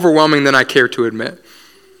more overwhelming than I care to admit.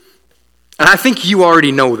 And I think you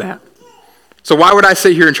already know that. So why would I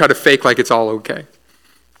sit here and try to fake like it's all okay?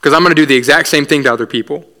 Because I'm going to do the exact same thing to other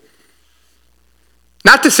people.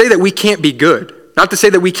 Not to say that we can't be good. Not to say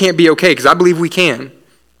that we can't be okay, because I believe we can.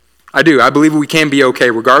 I do. I believe we can be okay.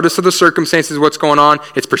 Regardless of the circumstances, what's going on,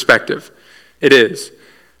 it's perspective. It is.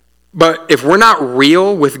 But if we're not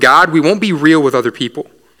real with God, we won't be real with other people.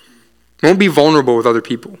 We won't be vulnerable with other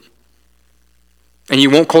people. And you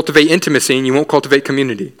won't cultivate intimacy, and you won't cultivate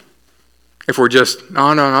community. If we're just,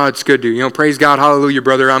 no, it's good, dude. Praise God, hallelujah,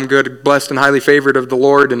 brother. I'm good, blessed, and highly favored of the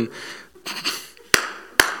Lord. And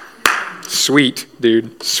sweet,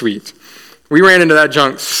 dude, sweet. We ran into that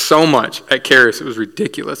junk so much at Charis. It was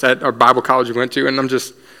ridiculous at our Bible college we went to. And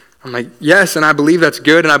I'm like, yes, and I believe that's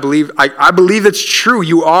good. And I believe it's true.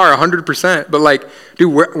 You are 100%. But like,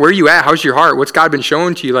 dude, where are you at? How's your heart? What's God been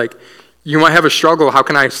showing to you? Like, you might have a struggle. How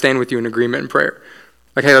can I stand with you in agreement in prayer?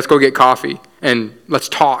 Like, hey, let's go get coffee and let's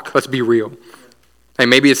talk. Let's be real. Hey,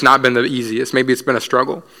 maybe it's not been the easiest. Maybe it's been a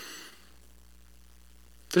struggle.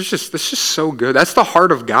 That's just so good. That's the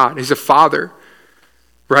heart of God. He's a father,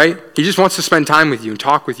 right? He just wants to spend time with you and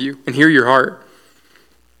talk with you and hear your heart.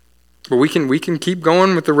 But we can keep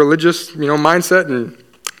going with the religious, mindset and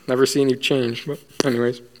never see any change. But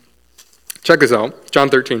anyways, check this out. John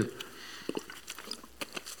 13.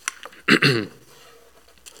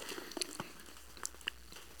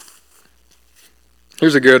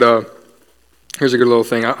 Here's a good little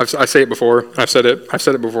thing. I say it before. I've said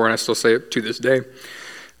it before, and I still say it to this day.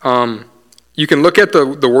 You can look at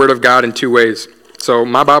the Word of God in two ways. So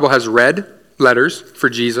my Bible has red letters for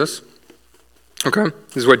Jesus. Okay,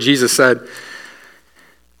 this is what Jesus said.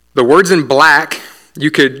 The words in black, you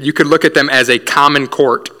could look at them as a common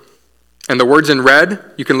court, and the words in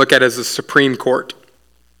red, you can look at as a supreme court.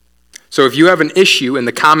 So if you have an issue in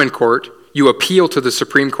the common court, you appeal to the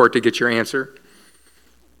Supreme Court to get your answer.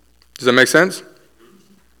 Does that make sense?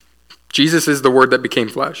 Jesus is the Word that became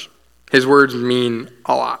flesh. His words mean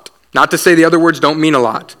a lot. Not to say the other words don't mean a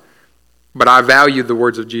lot, but I value the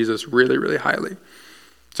words of Jesus really, really highly.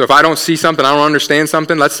 So if I don't see something, I don't understand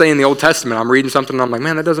something, let's say in the Old Testament, I'm reading something and I'm like,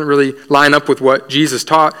 man, that doesn't really line up with what Jesus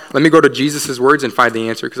taught. Let me go to Jesus' words and find the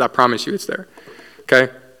answer, because I promise you it's there. Okay?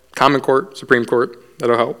 Common court, Supreme Court,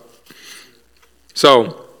 that'll help.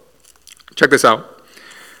 So, check this out.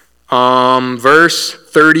 Verse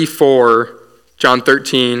 34, John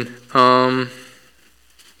 13.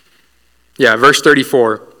 Verse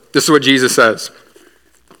 34. This is what Jesus says.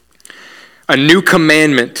 A new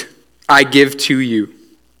commandment I give to you.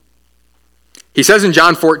 He says in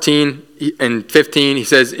John 14 and 15, he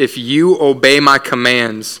says, if you obey my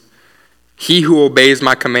commands, he who obeys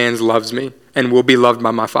my commands loves me and will be loved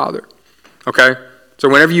by my Father. Okay? So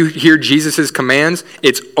whenever you hear Jesus' commands,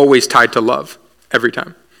 it's always tied to love. Every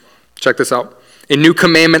time. Check this out. A new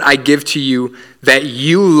commandment I give to you, that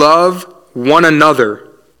you love one another.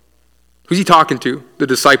 Who's he talking to? The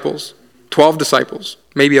disciples. 12 disciples.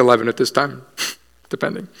 Maybe 11 at this time.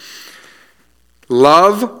 Depending.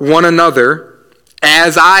 Love one another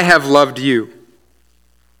as I have loved you.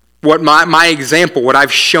 What my example, what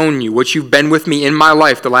I've shown you, what you've been with me in my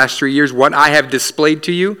life the last 3 years, what I have displayed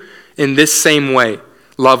to you, in this same way,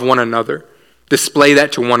 love one another. Display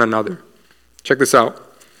that to one another. Check this out.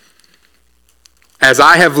 As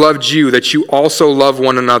I have loved you, that you also love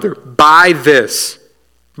one another. By this,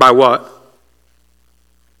 by what?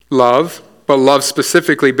 Love, but love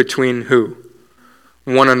specifically between who?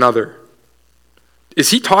 One another.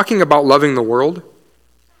 Is he talking about loving the world?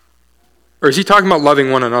 Or is he talking about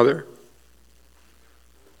loving one another?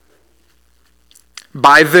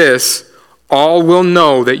 By this, all will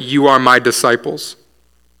know that you are my disciples,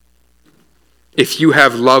 if you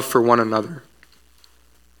have love for one another.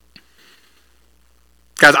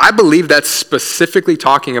 Guys, I believe that's specifically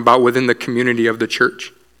talking about within the community of the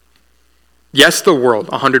church. Yes, the world,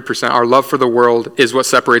 100%. Our love for the world is what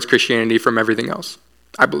separates Christianity from everything else.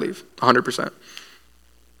 I believe, 100%.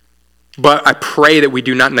 But I pray that we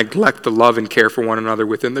do not neglect the love and care for one another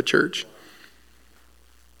within the church.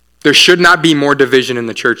 There should not be more division in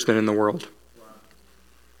the church than in the world.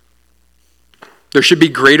 There should be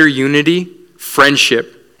greater unity,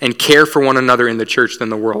 friendship, and care for one another in the church than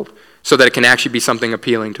the world, so that it can actually be something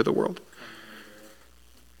appealing to the world.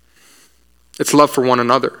 It's love for one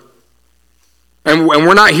another. And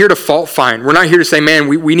we're not here to fault find. We're not here to say, man,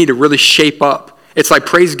 we need to really shape up. It's like,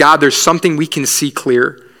 praise God, there's something we can see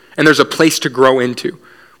clear, and there's a place to grow into.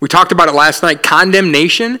 We talked about it last night.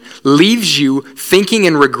 Condemnation leaves you thinking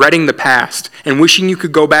and regretting the past and wishing you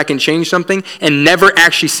could go back and change something and never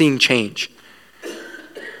actually seeing change.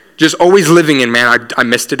 Just always living in, man, I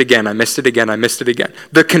missed it again, I missed it again, I missed it again.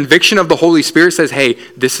 The conviction of the Holy Spirit says, hey,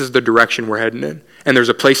 this is the direction we're heading in. And there's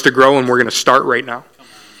a place to grow, and we're going to start right now.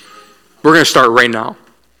 We're going to start right now.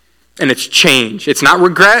 And it's change. It's not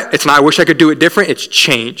regret. It's not, I wish I could do it different. It's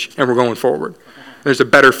change. And we're going forward. There's a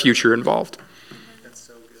better future involved. That's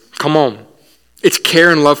so good. Come on. It's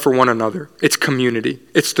care and love for one another. It's community.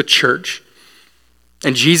 It's the church.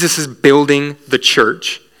 And Jesus is building the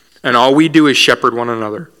church. And all we do is shepherd one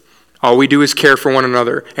another. All we do is care for one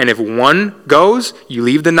another. And if one goes, you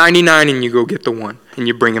leave the 99 and you go get the one. And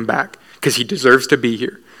you bring him back. Because he deserves to be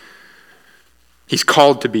here. He's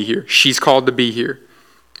called to be here. She's called to be here,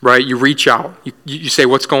 right? You reach out. You say,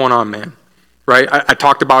 what's going on, man? Right? I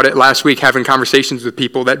talked about it last week, having conversations with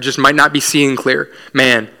people that just might not be seeing clear.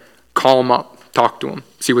 Man, call them up. Talk to them.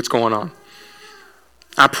 See what's going on.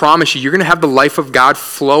 I promise you, you're going to have the life of God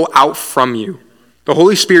flow out from you. The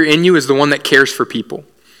Holy Spirit in you is the one that cares for people.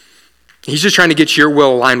 He's just trying to get your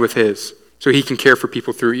will aligned with his so he can care for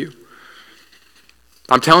people through you.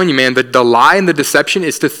 I'm telling you, man, the lie and the deception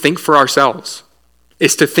is to think for ourselves.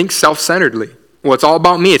 Is to think self-centeredly. Well, it's all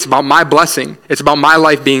about me. It's about my blessing. It's about my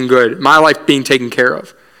life being good, my life being taken care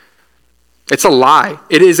of. It's a lie.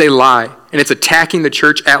 It is a lie. And it's attacking the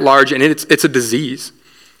church at large, and it's a disease.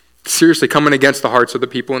 Seriously, coming against the hearts of the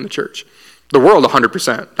people in the church. The world,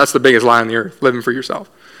 100%. That's the biggest lie on the earth, living for yourself.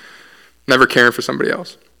 Never caring for somebody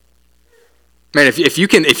else. Man, if you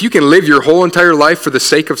can live your whole entire life for the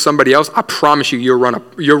sake of somebody else, I promise you, you'll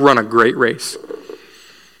run a great race.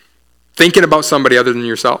 Thinking about somebody other than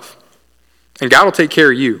yourself. And God will take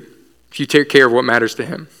care of you if you take care of what matters to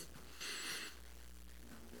him.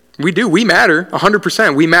 We do. We matter.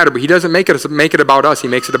 100%. We matter. But he doesn't make it about us. He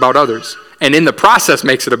makes it about others. And in the process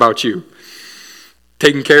makes it about you.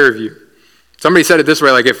 Taking care of you. Somebody said it this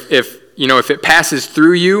way, like if it passes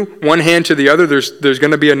through you, one hand to the other, there's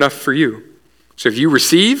going to be enough for you. So if you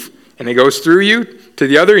receive and it goes through you to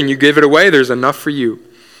the other and you give it away, there's enough for you.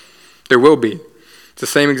 There will be. It's the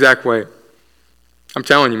same exact way. I'm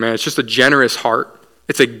telling you, man, it's just a generous heart.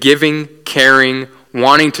 It's a giving, caring,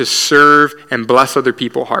 wanting to serve and bless other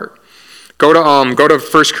people heart. Go to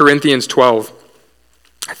 1 Corinthians 12.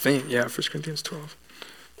 I think, 1 Corinthians 12.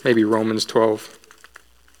 Maybe Romans 12.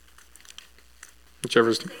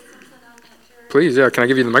 Whichever's. Please, can I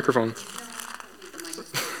give you the microphone?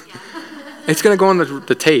 It's going to go on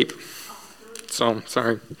the tape. So,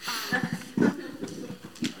 sorry.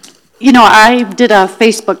 You know, I did a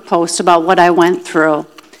Facebook post about what I went through.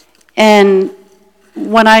 And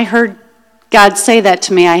when I heard God say that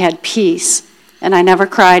to me, I had peace. and I never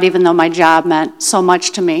cried even though my job meant so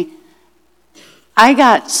much to me. I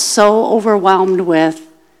got so overwhelmed with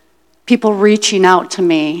people reaching out to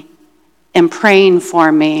me and praying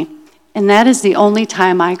for me, and that is the only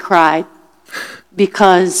time I cried,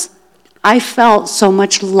 because I felt so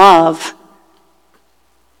much love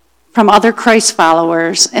from other Christ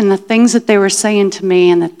followers and the things that they were saying to me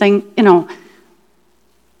and the thing,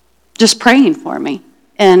 just praying for me.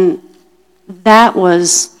 And that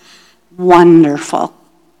was wonderful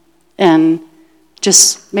and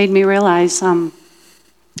just made me realize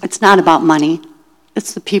it's not about money.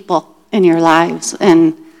 It's the people in your lives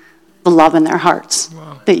and the love in their hearts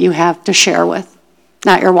that you have to share with,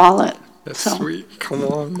 not your wallet. That's sweet. Come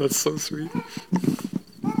on, that's so sweet.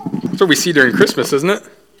 That's what we see during Christmas, isn't it?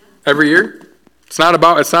 Every year. It's not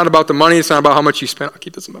about the money. It's not about how much you spend. I'll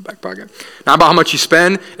keep this in my back pocket. Not about how much you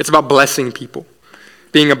spend. It's about blessing people,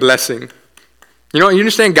 being a blessing. You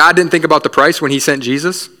understand God didn't think about the price when he sent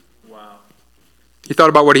Jesus? Wow. He thought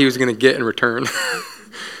about what he was going to get in return.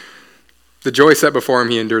 The joy set before him,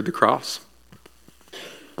 he endured the cross.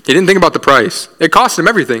 He didn't think about the price. It cost him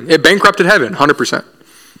everything. It bankrupted heaven, 100%.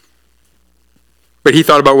 But he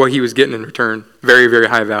thought about what he was getting in return. Very, very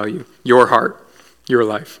high value. Your heart, your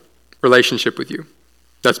life, relationship with you.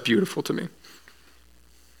 That's beautiful to me.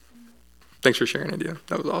 Thanks for sharing, India.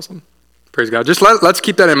 That was awesome. Praise God. Just let's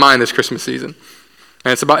keep that in mind this Christmas season.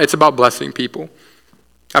 And it's about blessing people.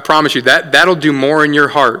 I promise you that'll do more in your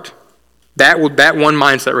heart. That one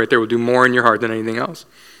mindset right there will do more in your heart than anything else.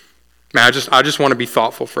 Man, I just want to be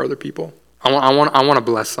thoughtful for other people. I want to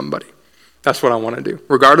bless somebody. That's what I want to do.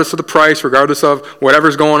 Regardless of the price, regardless of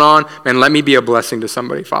whatever's going on, man, let me be a blessing to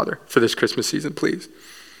somebody, Father, for this Christmas season, please.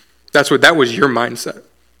 That was your mindset.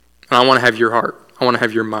 And I want to have your heart. I want to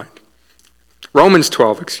have your mind. Romans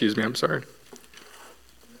 12, I'm sorry.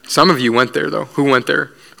 Some of you went there, though. Who went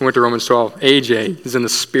there? Who went to Romans 12? AJ is in the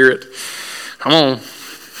spirit. Come on.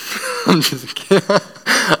 I'm just kidding.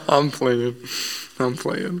 I'm playing.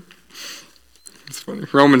 It's funny.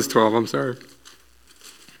 Romans 12, I'm sorry.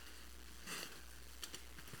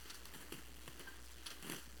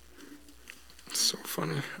 It's so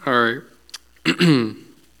funny. All right.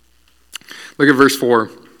 Look at verse 4.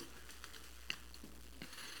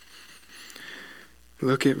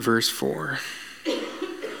 Look at verse 4.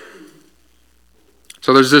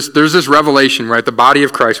 So there's this revelation, right? The body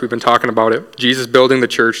of Christ, we've been talking about it. Jesus building the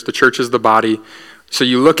church is the body. So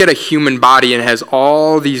you look at a human body and it has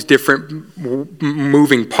all these different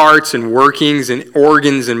moving parts and workings and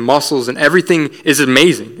organs and muscles, and everything is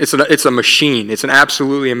amazing. It's a machine. It's an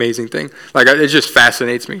absolutely amazing thing. Like, it just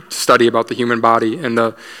fascinates me to study about the human body and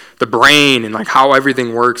the brain and like how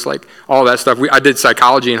everything works, like all that stuff. I did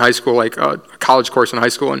psychology in high school, like a college course in high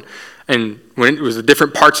school, and when it was the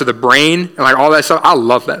different parts of the brain and like all that stuff, I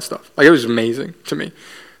love that stuff. Like, it was amazing to me.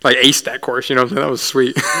 Like, aced that course, that was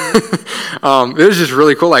sweet. It was just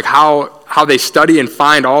really cool, like how they study and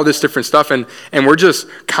find all this different stuff, and we're just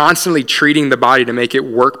constantly treating the body to make it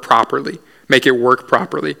work properly.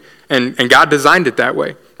 And God designed it that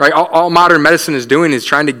way, right? All modern medicine is doing is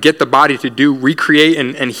trying to get the body to recreate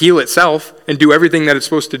and heal itself and do everything that it's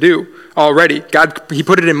supposed to do already. God, he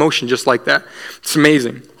put it in motion just like that. It's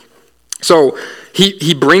amazing. So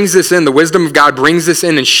he brings this in, the wisdom of God brings this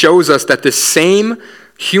in and shows us that the same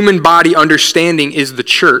human body understanding is the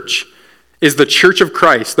church of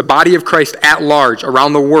Christ, the body of Christ at large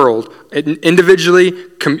around the world, individually,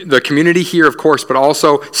 the community here, of course, but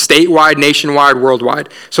also statewide, nationwide, worldwide.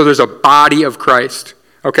 So there's a body of Christ,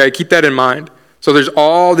 okay? Keep that in mind. So there's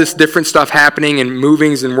all this different stuff happening and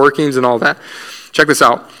movings and workings and all that. Check this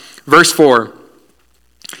out. Verse 4,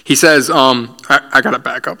 he says, I got to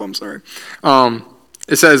back up, I'm sorry.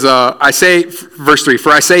 It says, verse 3,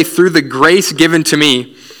 for I say through the grace given to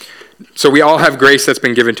me, so we all have grace that's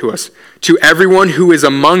been given to us, to everyone who is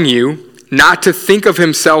among you, not to think of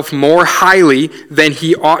himself more highly than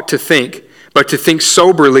he ought to think, but to think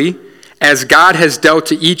soberly, as God has dealt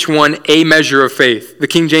to each one a measure of faith. The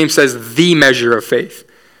King James says the measure of faith.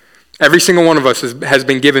 Every single one of us has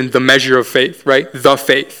been given the measure of faith, right? The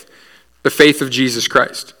faith of Jesus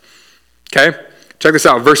Christ. Okay? Check this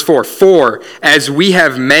out, verse 4. For as we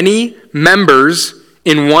have many members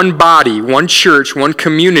in one body, one church, one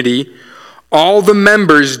community, all the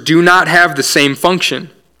members do not have the same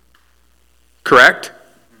function. Correct?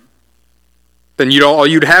 Then all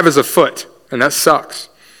you'd have is a foot, and that sucks.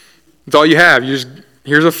 That's all you have.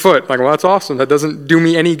 Here's a foot. Like, well, that's awesome. That doesn't do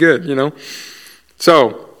me any good,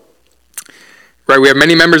 So, right, we have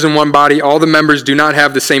many members in one body. All the members do not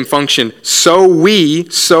have the same function. So we,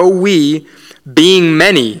 being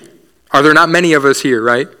many, are there not many of us here,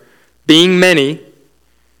 right? Being many,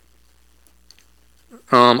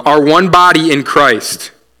 are one body in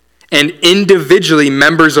Christ and individually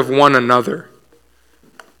members of one another.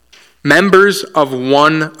 Members of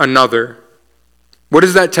one another. What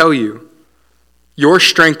does that tell you? Your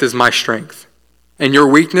strength is my strength, and your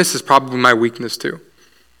weakness is probably my weakness too.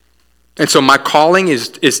 And so my calling is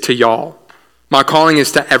to y'all. My calling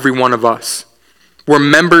is to every one of us. We're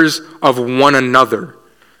members of one another.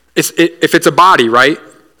 If it's a body, right?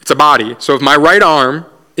 It's a body. So if my right arm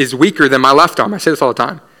is weaker than my left arm, I say this all the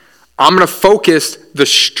time, I'm going to focus the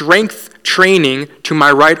strength training to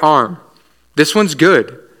my right arm. This one's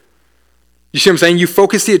good. You see what I'm saying? You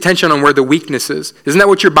focus the attention on where the weakness is. Isn't that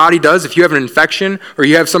what your body does? If you have an infection or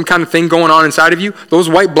you have some kind of thing going on inside of you, those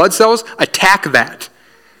white blood cells attack that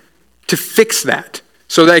to fix that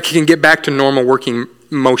so that it can get back to normal working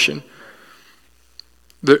motion.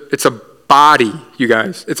 It's a body, you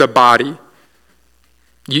guys. It's a body.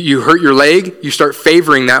 You hurt your leg, you start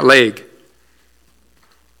favoring that leg.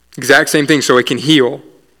 Exact same thing so it can heal.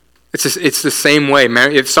 It's the same way,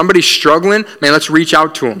 man. If somebody's struggling, man, let's reach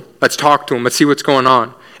out to them. Let's talk to them. Let's see what's going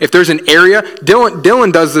on. If there's an area,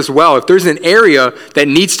 Dylan does this well. If there's an area that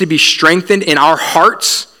needs to be strengthened in our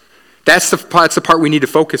hearts, that's the part we need to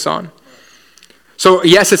focus on. So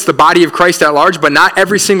yes, it's the body of Christ at large, but not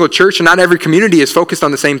every single church and not every community is focused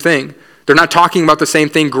on the same thing. They're not talking about the same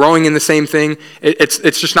thing, growing in the same thing.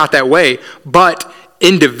 It's just not that way. But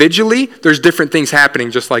individually, there's different things happening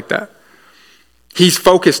just like that.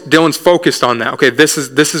 Dylan's focused on that. Okay, this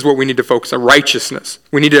is what we need to focus on, righteousness.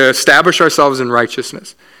 We need to establish ourselves in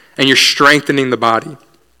righteousness. And you're strengthening the body.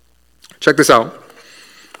 Check this out.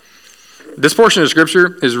 This portion of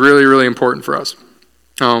Scripture is really, really important for us.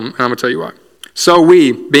 And I'm going to tell you why. So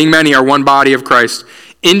we, being many, are one body of Christ,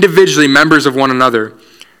 individually members of one another.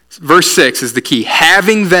 Verse 6 is the key.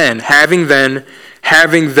 Having then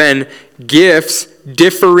gifts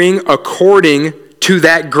differing according to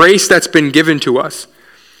that grace that's been given to us.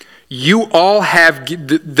 You all have,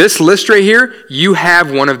 this list right here, you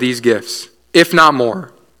have one of these gifts, if not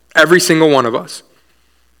more. Every single one of us.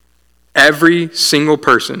 Every single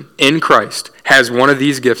person in Christ has one of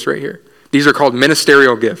these gifts right here. These are called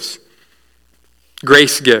ministerial gifts.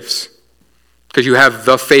 Grace gifts. Because you have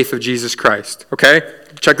the faith of Jesus Christ. Okay?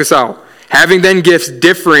 Check this out. Having then gifts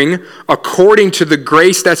differing according to the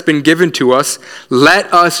grace that's been given to us,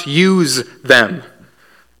 let us use them.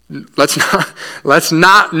 Let's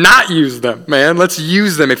not use them, man. Let's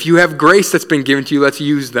use them. If you have grace that's been given to you, let's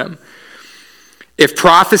use them. If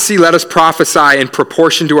prophecy, let us prophesy in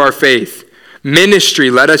proportion to our faith.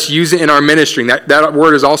 Ministry, let us use it in our ministry. That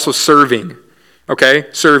word is also serving. Okay?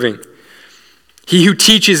 Serving. He who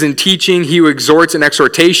teaches in teaching, he who exhorts in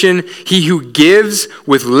exhortation, he who gives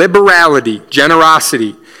with liberality,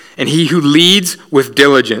 generosity, and he who leads with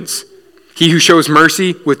diligence. He who shows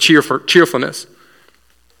mercy with cheerfulness.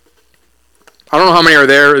 I don't know how many are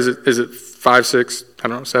there. Is it 5, 6? I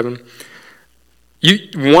don't know, 7.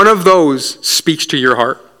 One of those speaks to your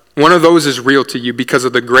heart. One of those is real to you because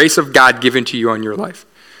of the grace of God given to you on your life.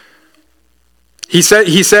 He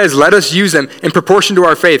says, let us use them in proportion to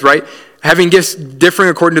our faith, right? Having gifts differing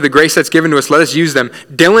according to the grace that's given to us, let us use them.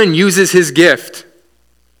 Dylan uses his gift,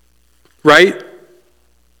 right?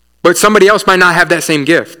 But somebody else might not have that same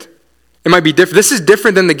gift. It might be different. This is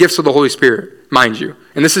different than the gifts of the Holy Spirit, mind you.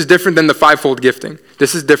 And this is different than the fivefold gifting.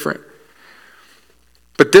 This is different.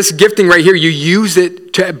 But this gifting right here, you use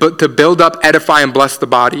it to build up, edify, and bless the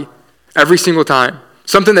body every single time.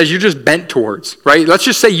 Something that you're just bent towards, right? Let's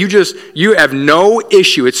just say you have no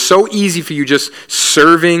issue. It's so easy for you just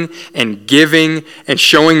serving and giving and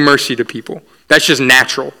showing mercy to people. That's just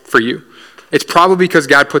natural for you. It's probably because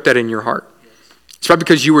God put that in your heart. It's probably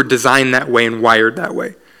because you were designed that way and wired that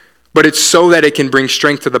way. But it's so that it can bring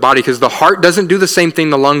strength to the body because the heart doesn't do the same thing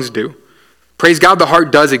the lungs do. Praise God, the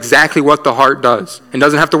heart does exactly what the heart does and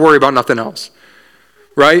doesn't have to worry about nothing else,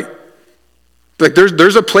 right? Like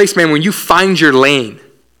there's a place, man, when you find your lane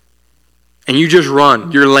and you just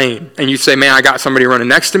run your lane and you say, man, I got somebody running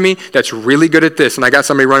next to me that's really good at this, and I got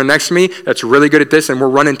somebody running next to me that's really good at this, and we're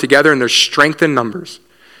running together, and there's strength in numbers.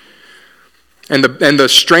 And the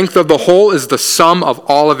strength of the whole is the sum of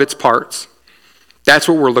all of its parts. That's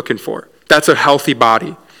what we're looking for. That's a healthy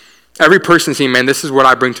body. Every person saying, man, this is what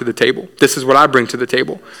I bring to the table. This is what I bring to the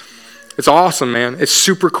table. It's awesome, man. It's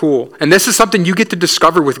super cool. And this is something you get to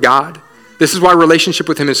discover with God. This is why relationship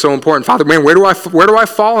with him is so important. Father, man, where do I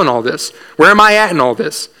fall in all this? Where am I at in all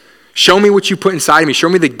this? Show me what you put inside of me. Show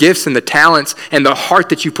me the gifts and the talents and the heart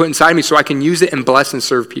that you put inside of me so I can use it and bless and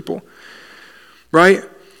serve people. Right?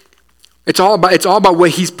 It's all about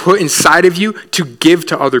what he's put inside of you to give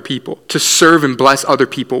to other people, to serve and bless other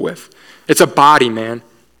people with. It's a body, man.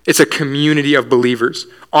 It's a community of believers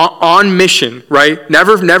on mission, right?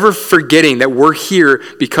 Never forgetting that we're here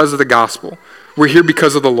because of the gospel. We're here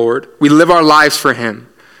because of the Lord. We live our lives for him,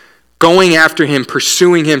 going after him,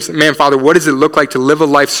 pursuing him. Man, Father, what does it look like to live a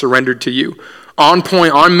life surrendered to you? On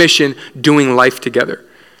point, on mission, doing life together,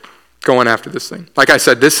 going after this thing. Like I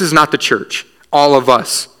said, this is not the church. All of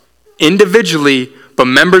us, individually, but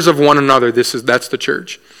members of one another, that's the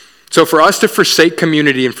church. So for us to forsake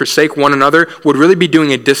community and forsake one another would really be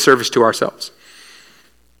doing a disservice to ourselves.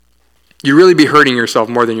 You'd really be hurting yourself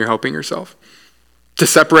more than you're helping yourself. To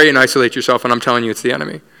separate and isolate yourself, and I'm telling you, it's the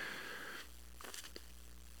enemy.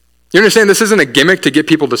 You understand this isn't a gimmick to get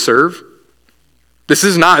people to serve? This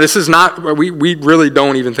is not, we really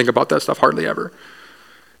don't even think about that stuff hardly ever.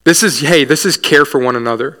 This is care for one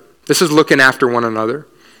another. This is looking after one another.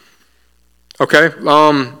 Okay?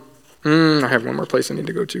 I have one more place I need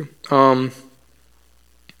to go to. And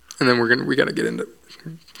then we got to get into,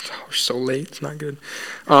 we're so late, it's not good.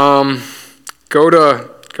 Go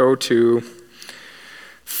to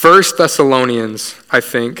 1 Thessalonians, I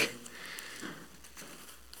think.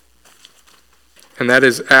 And that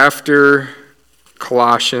is after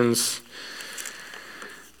Colossians.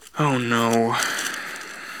 Oh no.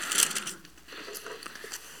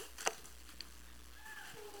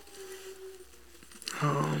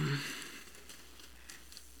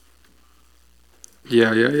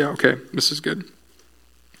 Yeah, okay. This is good.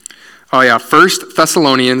 Oh yeah, 1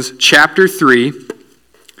 Thessalonians chapter 3,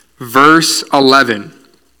 verse 11.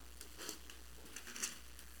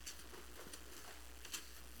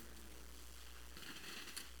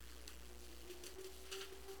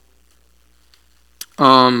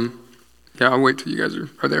 Yeah, I'll wait till you guys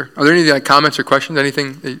are there. Are there any comments or questions?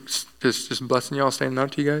 Anything that's just blessing y'all, standing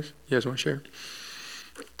out to you guys? You guys want to share?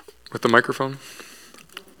 With the microphone?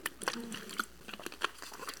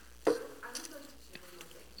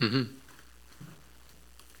 Mm-hmm.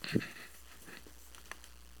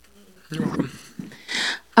 You're welcome.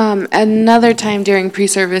 Another time during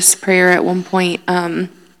pre-service prayer at one point, the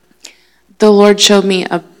Lord showed me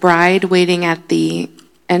a bride waiting at the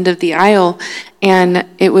end of the aisle, and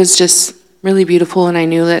it was just really beautiful, and I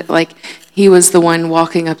knew that he was the one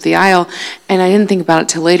walking up the aisle, and I didn't think about it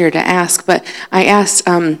till later to ask, but I asked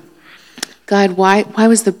God, why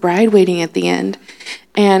was the bride waiting at the end?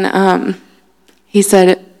 And he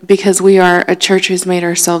said, because we are a church who's made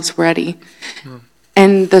ourselves ready.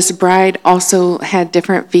 And this bride also had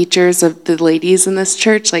different features of the ladies in this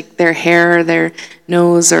church, like their hair, their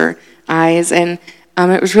nose or eyes, and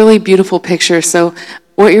it was really beautiful picture. So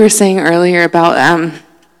what you were saying earlier about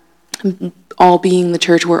all being the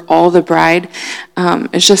church, we're all the bride,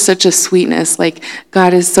 it's just such a sweetness. Like,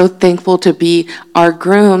 God is so thankful to be our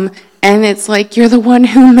groom, and it's like you're the one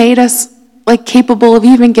who made us capable of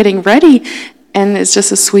even getting ready, and it's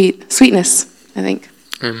just a sweetness, I think.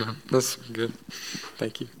 Amen. That's good.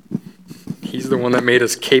 Thank you. He's the one that made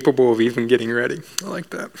us capable of even getting ready. I like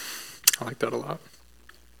that. I like that a lot.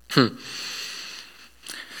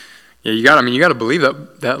 Yeah, you got to believe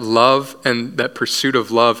that love and that pursuit of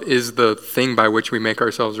love is the thing by which we make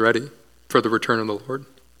ourselves ready for the return of the Lord,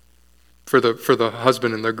 for the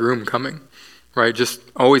husband and the groom coming, right? Just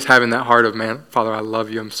always having that heart of, man, Father, I love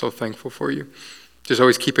you. I'm so thankful for you. Just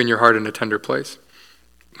always keeping your heart in a tender place.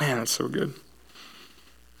 Man, that's so good.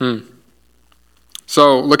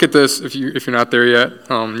 So look at this. If you're not there yet,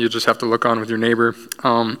 you just have to look on with your neighbor.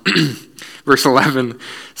 Verse 11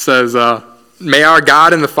 says, may our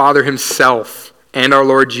God and the Father himself and our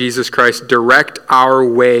Lord Jesus Christ direct our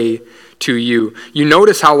way to you. You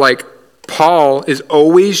notice how Paul is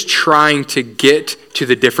always trying to get to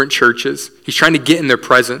the different churches. He's trying to get in their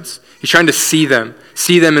presence. He's trying to see them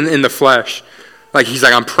in the flesh. He's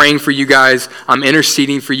like, I'm praying for you guys. I'm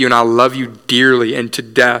interceding for you, and I love you dearly and to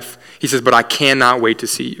death. He says, but I cannot wait to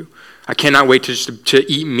see you. I cannot wait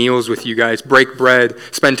to eat meals with you guys, break bread,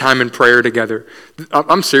 spend time in prayer together.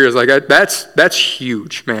 I'm serious. That's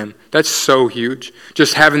huge, man. That's so huge.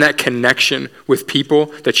 Just having that connection with people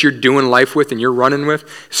that you're doing life with and you're running with,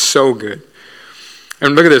 so good.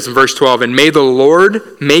 And look at this in verse 12. And may the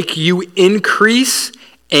Lord make you increase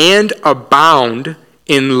and abound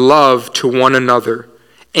in love to one another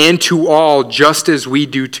and to all, just as we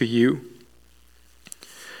do to you.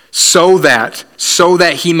 So that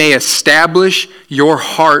he may establish your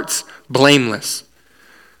hearts blameless.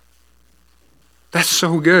 That's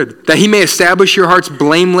so good. That he may establish your hearts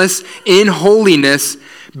blameless in holiness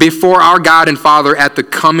before our God and Father at the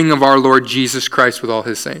coming of our Lord Jesus Christ with all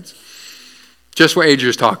his saints. Just what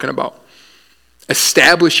Adrian's talking about.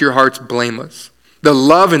 Establish your hearts blameless. The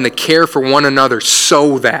love and the care for one another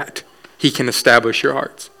so that he can establish your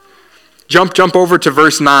hearts. Jump over to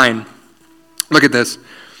verse 9. Look at this.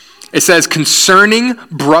 It says, concerning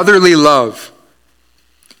brotherly love,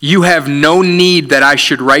 you have no need that I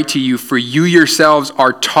should write to you, for you yourselves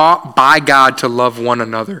are taught by God to love one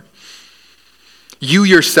another. You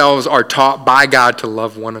yourselves are taught by God to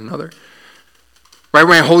love one another. Right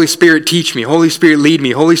when Holy Spirit teach me, Holy Spirit lead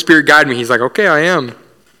me, Holy Spirit guide me, he's like, okay, I am.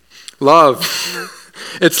 Love.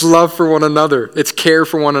 It's love for one another. It's care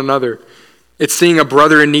for one another. It's seeing a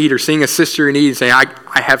brother in need or seeing a sister in need and saying,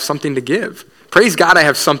 I have something to give. Praise God, I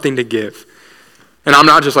have something to give. And I'm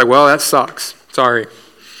not just like, well, that sucks. Sorry.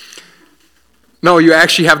 No, you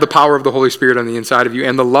actually have the power of the Holy Spirit on the inside of you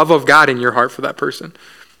and the love of God in your heart for that person.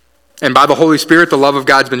 And by the Holy Spirit, the love of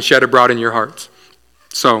God's been shed abroad in your hearts.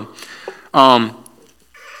 So,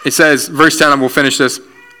 it says, verse 10, and we'll finish this.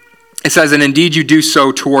 It says, and indeed you do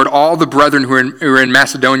so toward all the brethren who are in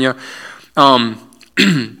Macedonia.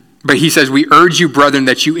 But he says, we urge you, brethren,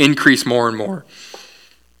 that you increase more and more.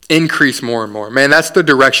 Increase more and more. Man, that's the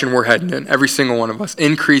direction we're heading in, every single one of us.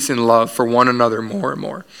 Increase in love for one another more and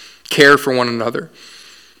more. Care for one another.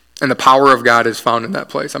 And the power of God is found in that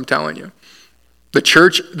place, I'm telling you. The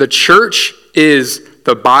church is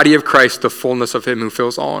the body of Christ, the fullness of him who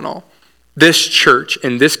fills all in all. This church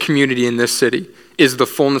and this community in this city is the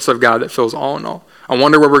fullness of God that fills all in all. I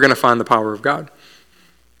wonder where we're going to find the power of God.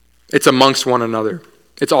 It's amongst one another.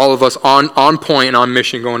 It's all of us on point and on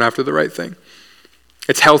mission going after the right thing.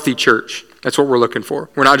 It's healthy church. That's what we're looking for.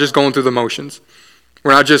 We're not just going through the motions.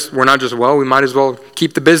 We're not just, well, we might as well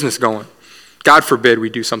keep the business going. God forbid we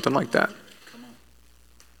do something like that.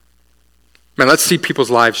 Man, let's see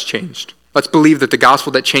people's lives changed. Let's believe that the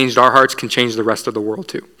gospel that changed our hearts can change the rest of the world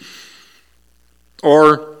too.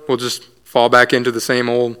 Or we'll just fall back into the same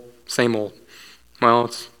old.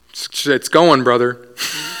 Well, it's going, brother.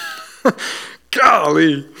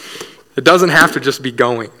 Golly. It doesn't have to just be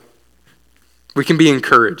going. We can be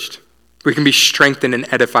encouraged. We can be strengthened and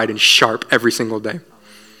edified and sharp every single day.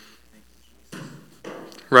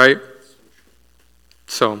 Right?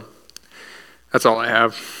 So, that's all I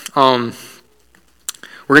have.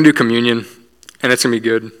 We're going to do communion, and it's going to be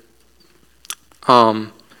good.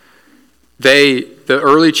 The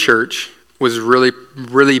early church was really,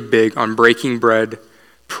 really big on breaking bread,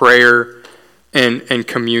 prayer, and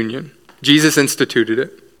communion. Jesus instituted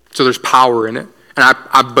it, so there's power in it. And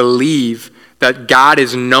I believe that God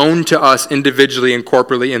is known to us individually and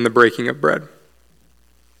corporately in the breaking of bread.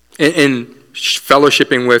 In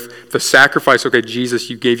fellowshipping with the sacrifice, okay, Jesus,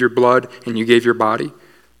 you gave your blood and you gave your body.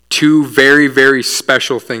 Two very, very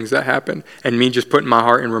special things that happen. And me just putting my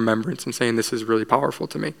heart in remembrance and saying this is really powerful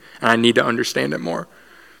to me. And I need to understand it more.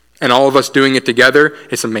 And all of us doing it together,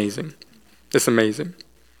 it's amazing. It's amazing.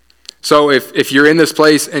 So if you're in this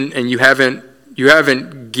place and you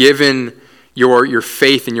haven't given your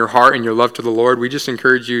faith and your heart and your love to the Lord, we just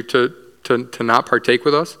encourage you to not partake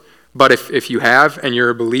with us. But if you have and you're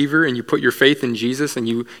a believer and you put your faith in Jesus and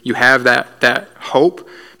you have that hope,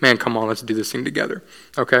 man, come on, let's do this thing together,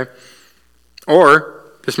 okay? Or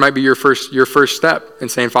this might be your first step in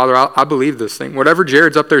saying, Father, I believe this thing. Whatever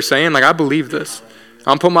Jared's up there saying, like, I believe this.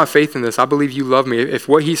 I'm putting my faith in this. I believe you love me. If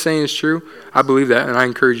what he's saying is true, I believe that, and I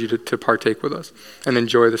encourage you to partake with us and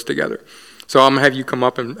enjoy this together. So I'm going to have you come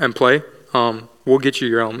up and play. We'll get you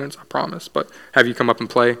your elements, I promise, but have you come up and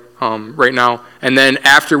play right now. And then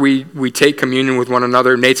after we take communion with one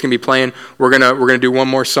another, Nate's going to be playing. We're gonna do one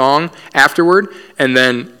more song afterward, and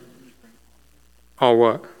then, oh,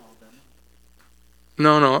 what?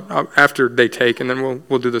 No, after they take, and then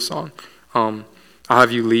we'll do the song. I'll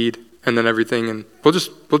have you lead, and then everything, and we'll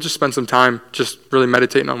just spend some time just really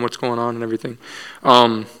meditating on what's going on and everything.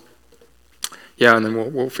 Yeah, and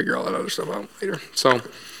then we'll figure all that other stuff out later. So,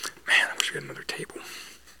 man, I wish we had another table.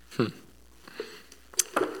 You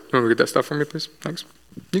want to get that stuff for me, please? Thanks.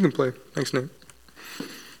 You can play. Thanks, Nate.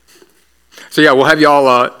 So yeah, we'll have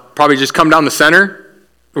y'all probably just come down the center.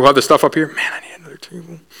 We'll have the stuff up here. Man, I need another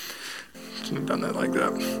table. Shouldn't have done that like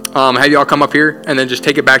that. Have y'all come up here and then just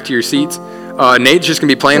take it back to your seats. Nate's just going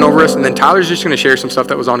to be playing over us, and then Tyler's just going to share some stuff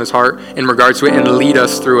that was on his heart in regards to it and lead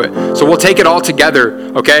us through it. So we'll take it all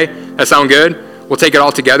together, okay? That sound good? We'll take it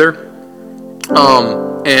all together.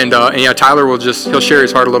 And yeah, Tyler he'll share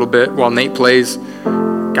his heart a little bit while Nate plays.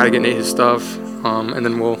 Got to get Nate his stuff. And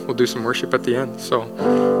then we'll do some worship at the end. So,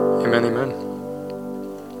 amen, amen.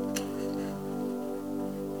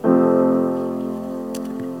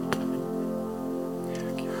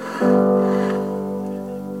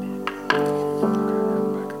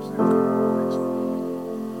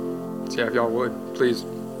 Yeah, if y'all would, please.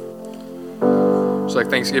 It's like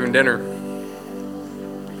Thanksgiving dinner.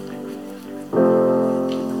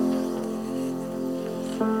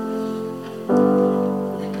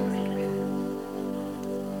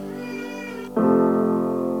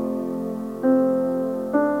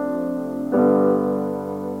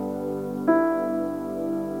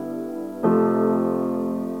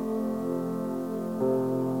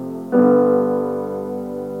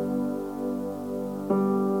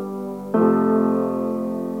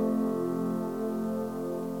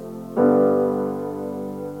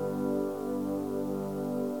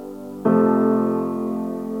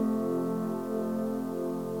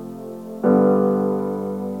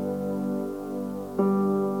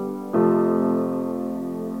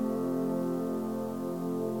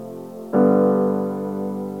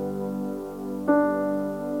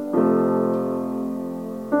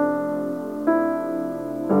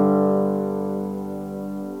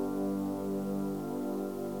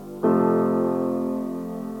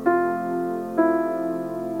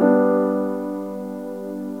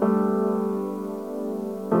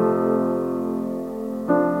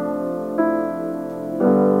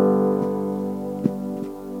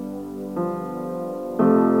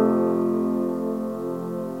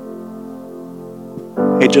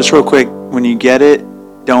 just real quick, when you get it,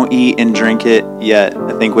 don't eat and drink it yet.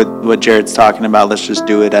 I think with what Jared's talking about, let's just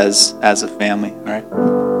do it as a family, all right?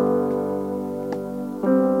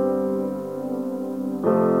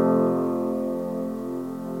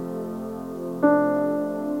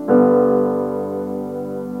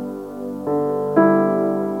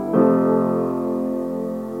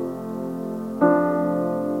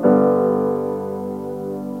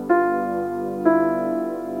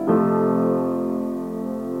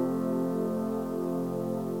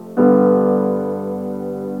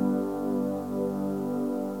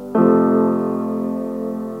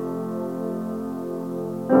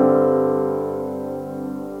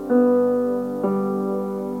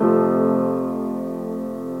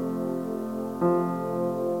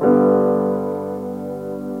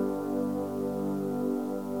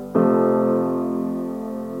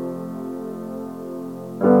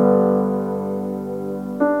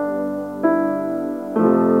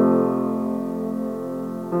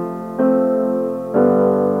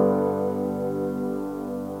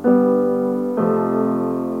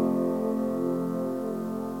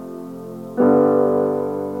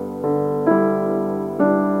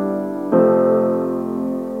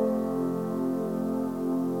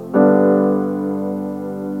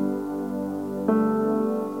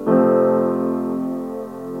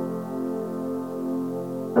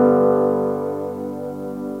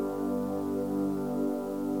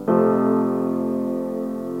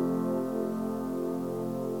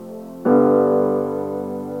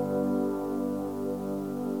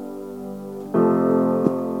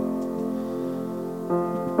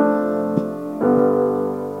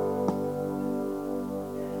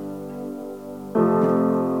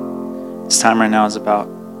 This time right now is about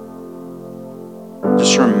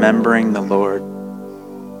just remembering the Lord.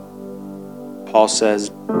 Paul says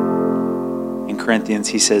in Corinthians,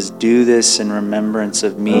 he says, do this in remembrance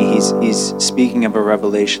of me. He's speaking of a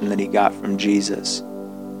revelation that he got from Jesus.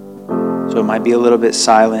 So it might be a little bit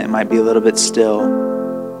silent, it might be a little bit still,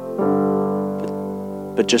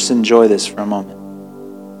 but just enjoy this for a moment.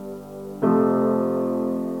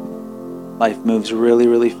 Life moves really,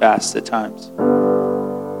 really fast at times.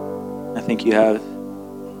 I think you have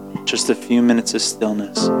just a few minutes of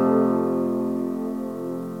stillness.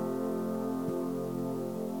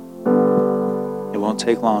 It won't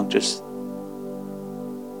take long. Just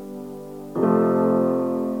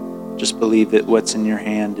believe that what's in your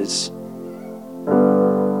hand is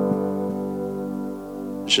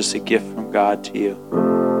just a gift from God to you.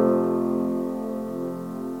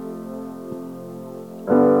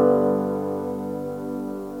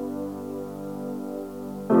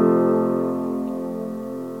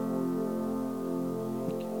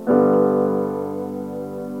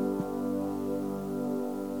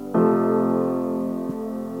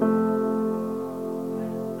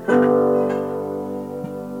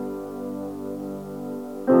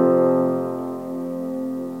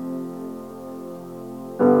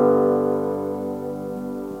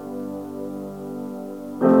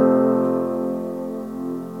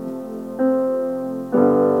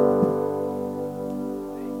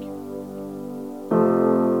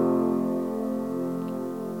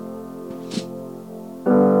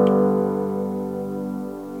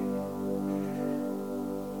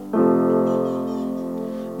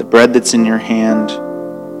 The bread that's in your hand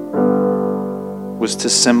was to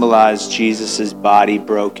symbolize Jesus' body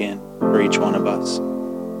broken for each one of us.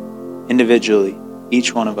 Individually,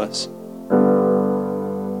 each one of us.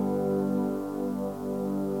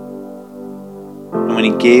 And when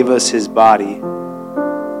he gave us his body,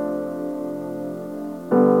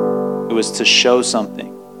 it was to show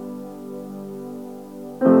something.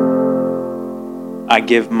 I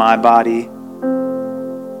give my body.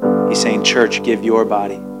 He's saying, church, give your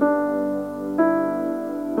body.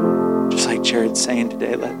 Just like Jared's saying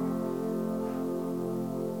today,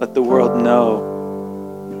 let the world know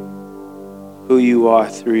who you are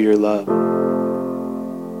through your love.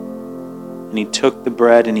 And he took the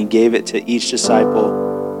bread and he gave it to each disciple.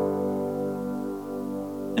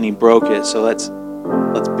 And he broke it. So let's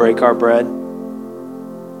break our bread.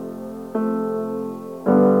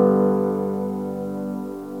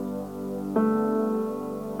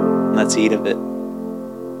 And let's eat of it.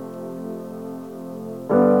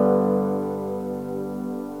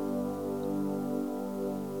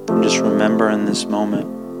 And just remember in this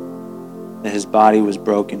moment that his body was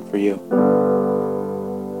broken for you.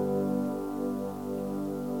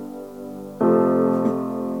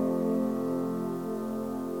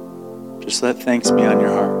 Just let thanks be on your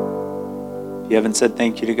heart. If you haven't said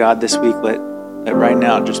thank you to God this week, let right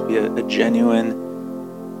now just be a genuine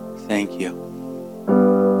thank you.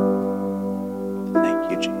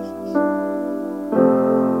 Thank you, Jesus.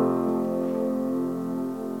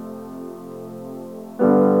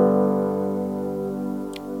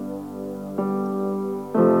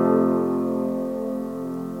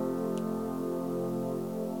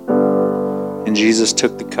 Jesus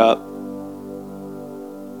took the cup.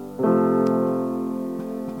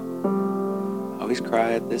 I always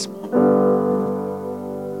cry at this moment.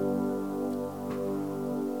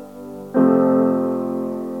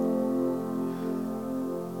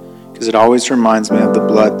 Because it always reminds me of the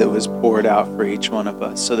blood that was poured out for each one of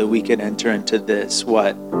us so that we could enter into this,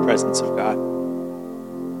 what? The presence of God.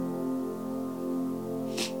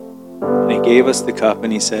 And he gave us the cup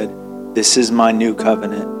and he said, this is my new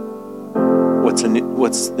covenant.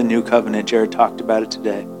 What's the new covenant? Jared talked about it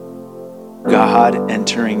today. God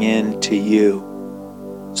entering into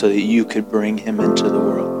you so that you could bring him into the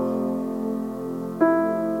world.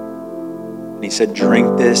 And he said,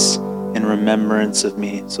 drink this in remembrance of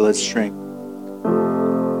me. So let's drink.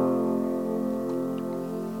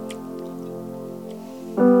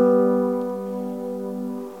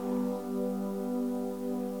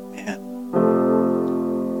 Man.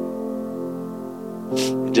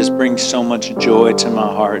 It just brings so much joy to my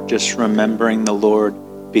heart, just remembering the Lord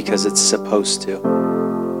because it's supposed to.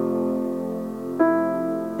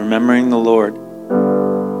 Remembering the Lord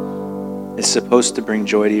is supposed to bring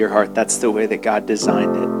joy to your heart. That's the way that God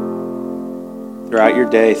designed it. Throughout your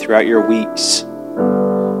day, throughout your weeks,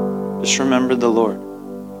 just remember the Lord.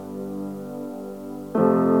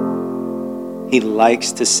 He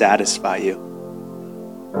likes to satisfy you.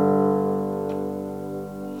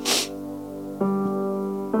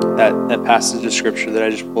 That passage of scripture that I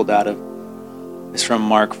just pulled out of is from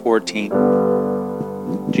Mark 14.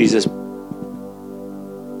 Jesus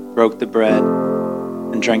broke the bread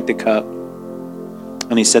and drank the cup.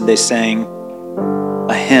 And he said they sang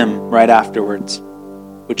a hymn right afterwards,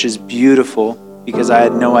 which is beautiful because I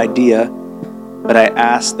had no idea, but I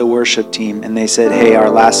asked the worship team and they said, hey, our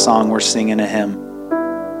last song, we're singing a hymn.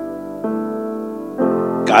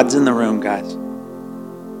 God's in the room, guys.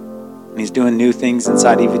 And he's doing new things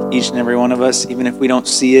inside each and every one of us, even if we don't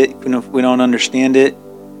see it, even if we don't understand it.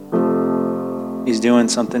 He's doing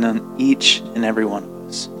something on each and every one of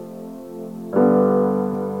us.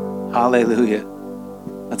 Hallelujah.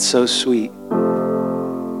 That's so sweet.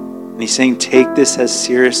 And he's saying, take this as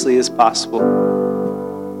seriously as possible.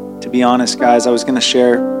 To be honest, guys, I was going to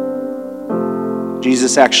share,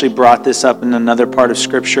 Jesus actually brought this up in another part of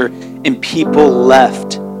Scripture, and people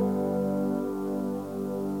left.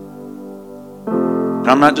 And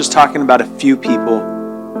I'm not just talking about a few people.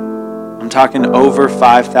 I'm talking over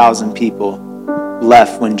 5,000 people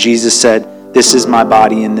left when Jesus said, this is my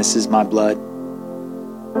body and this is my blood.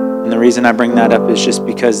 And the reason I bring that up is just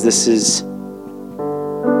because this is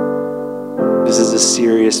a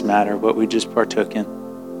serious matter, what we just partook in.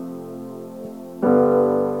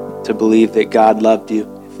 To believe that God loved you.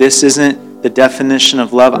 If this isn't the definition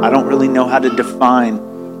of love, I don't really know how to define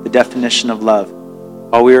the definition of love.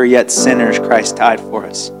 While we were yet sinners, Christ died for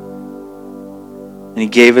us. And he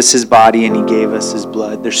gave us his body and he gave us his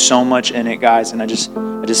blood. There's so much in it, guys, and I just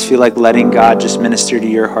feel like letting God just minister to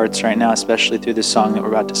your hearts right now, especially through this song that we're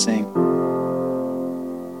about to sing.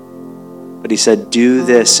 But he said, do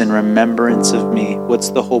this in remembrance of me. What's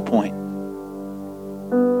the whole point?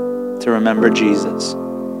 To remember Jesus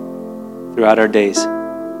throughout our days.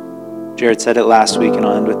 Jared said it last week, and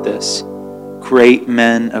I'll end with this. Great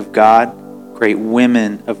men of God, great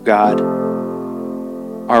women of God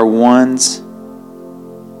are ones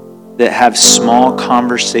that have small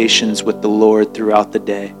conversations with the Lord throughout the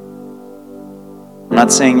day. I'm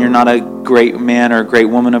not saying you're not a great man or a great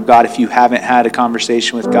woman of God if you haven't had a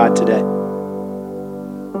conversation with God today.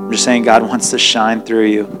 I'm just saying God wants to shine through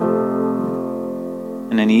you.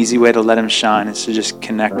 And an easy way to let him shine is to just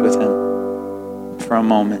connect with him for a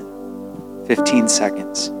moment. 15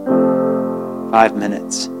 seconds. 5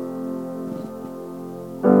 minutes.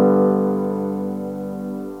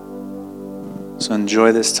 So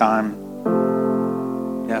enjoy this time.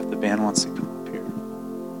 Yeah, if the band wants to come up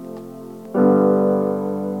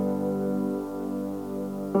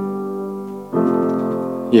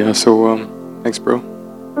here. Yeah, so thanks, bro.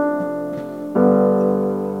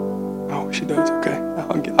 Oh, she does. Okay,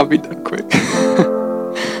 I'll be done quick.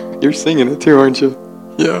 You're singing it too, aren't you?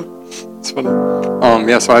 Yeah, it's funny.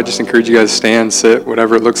 Yeah, so I just encourage you guys to stand, sit,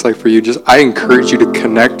 whatever it looks like for you. I encourage you to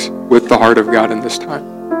connect with the heart of God in this time.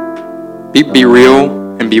 Be real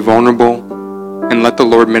and be vulnerable and let the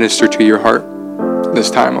Lord minister to your heart this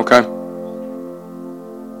time, okay?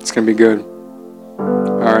 It's going to be good.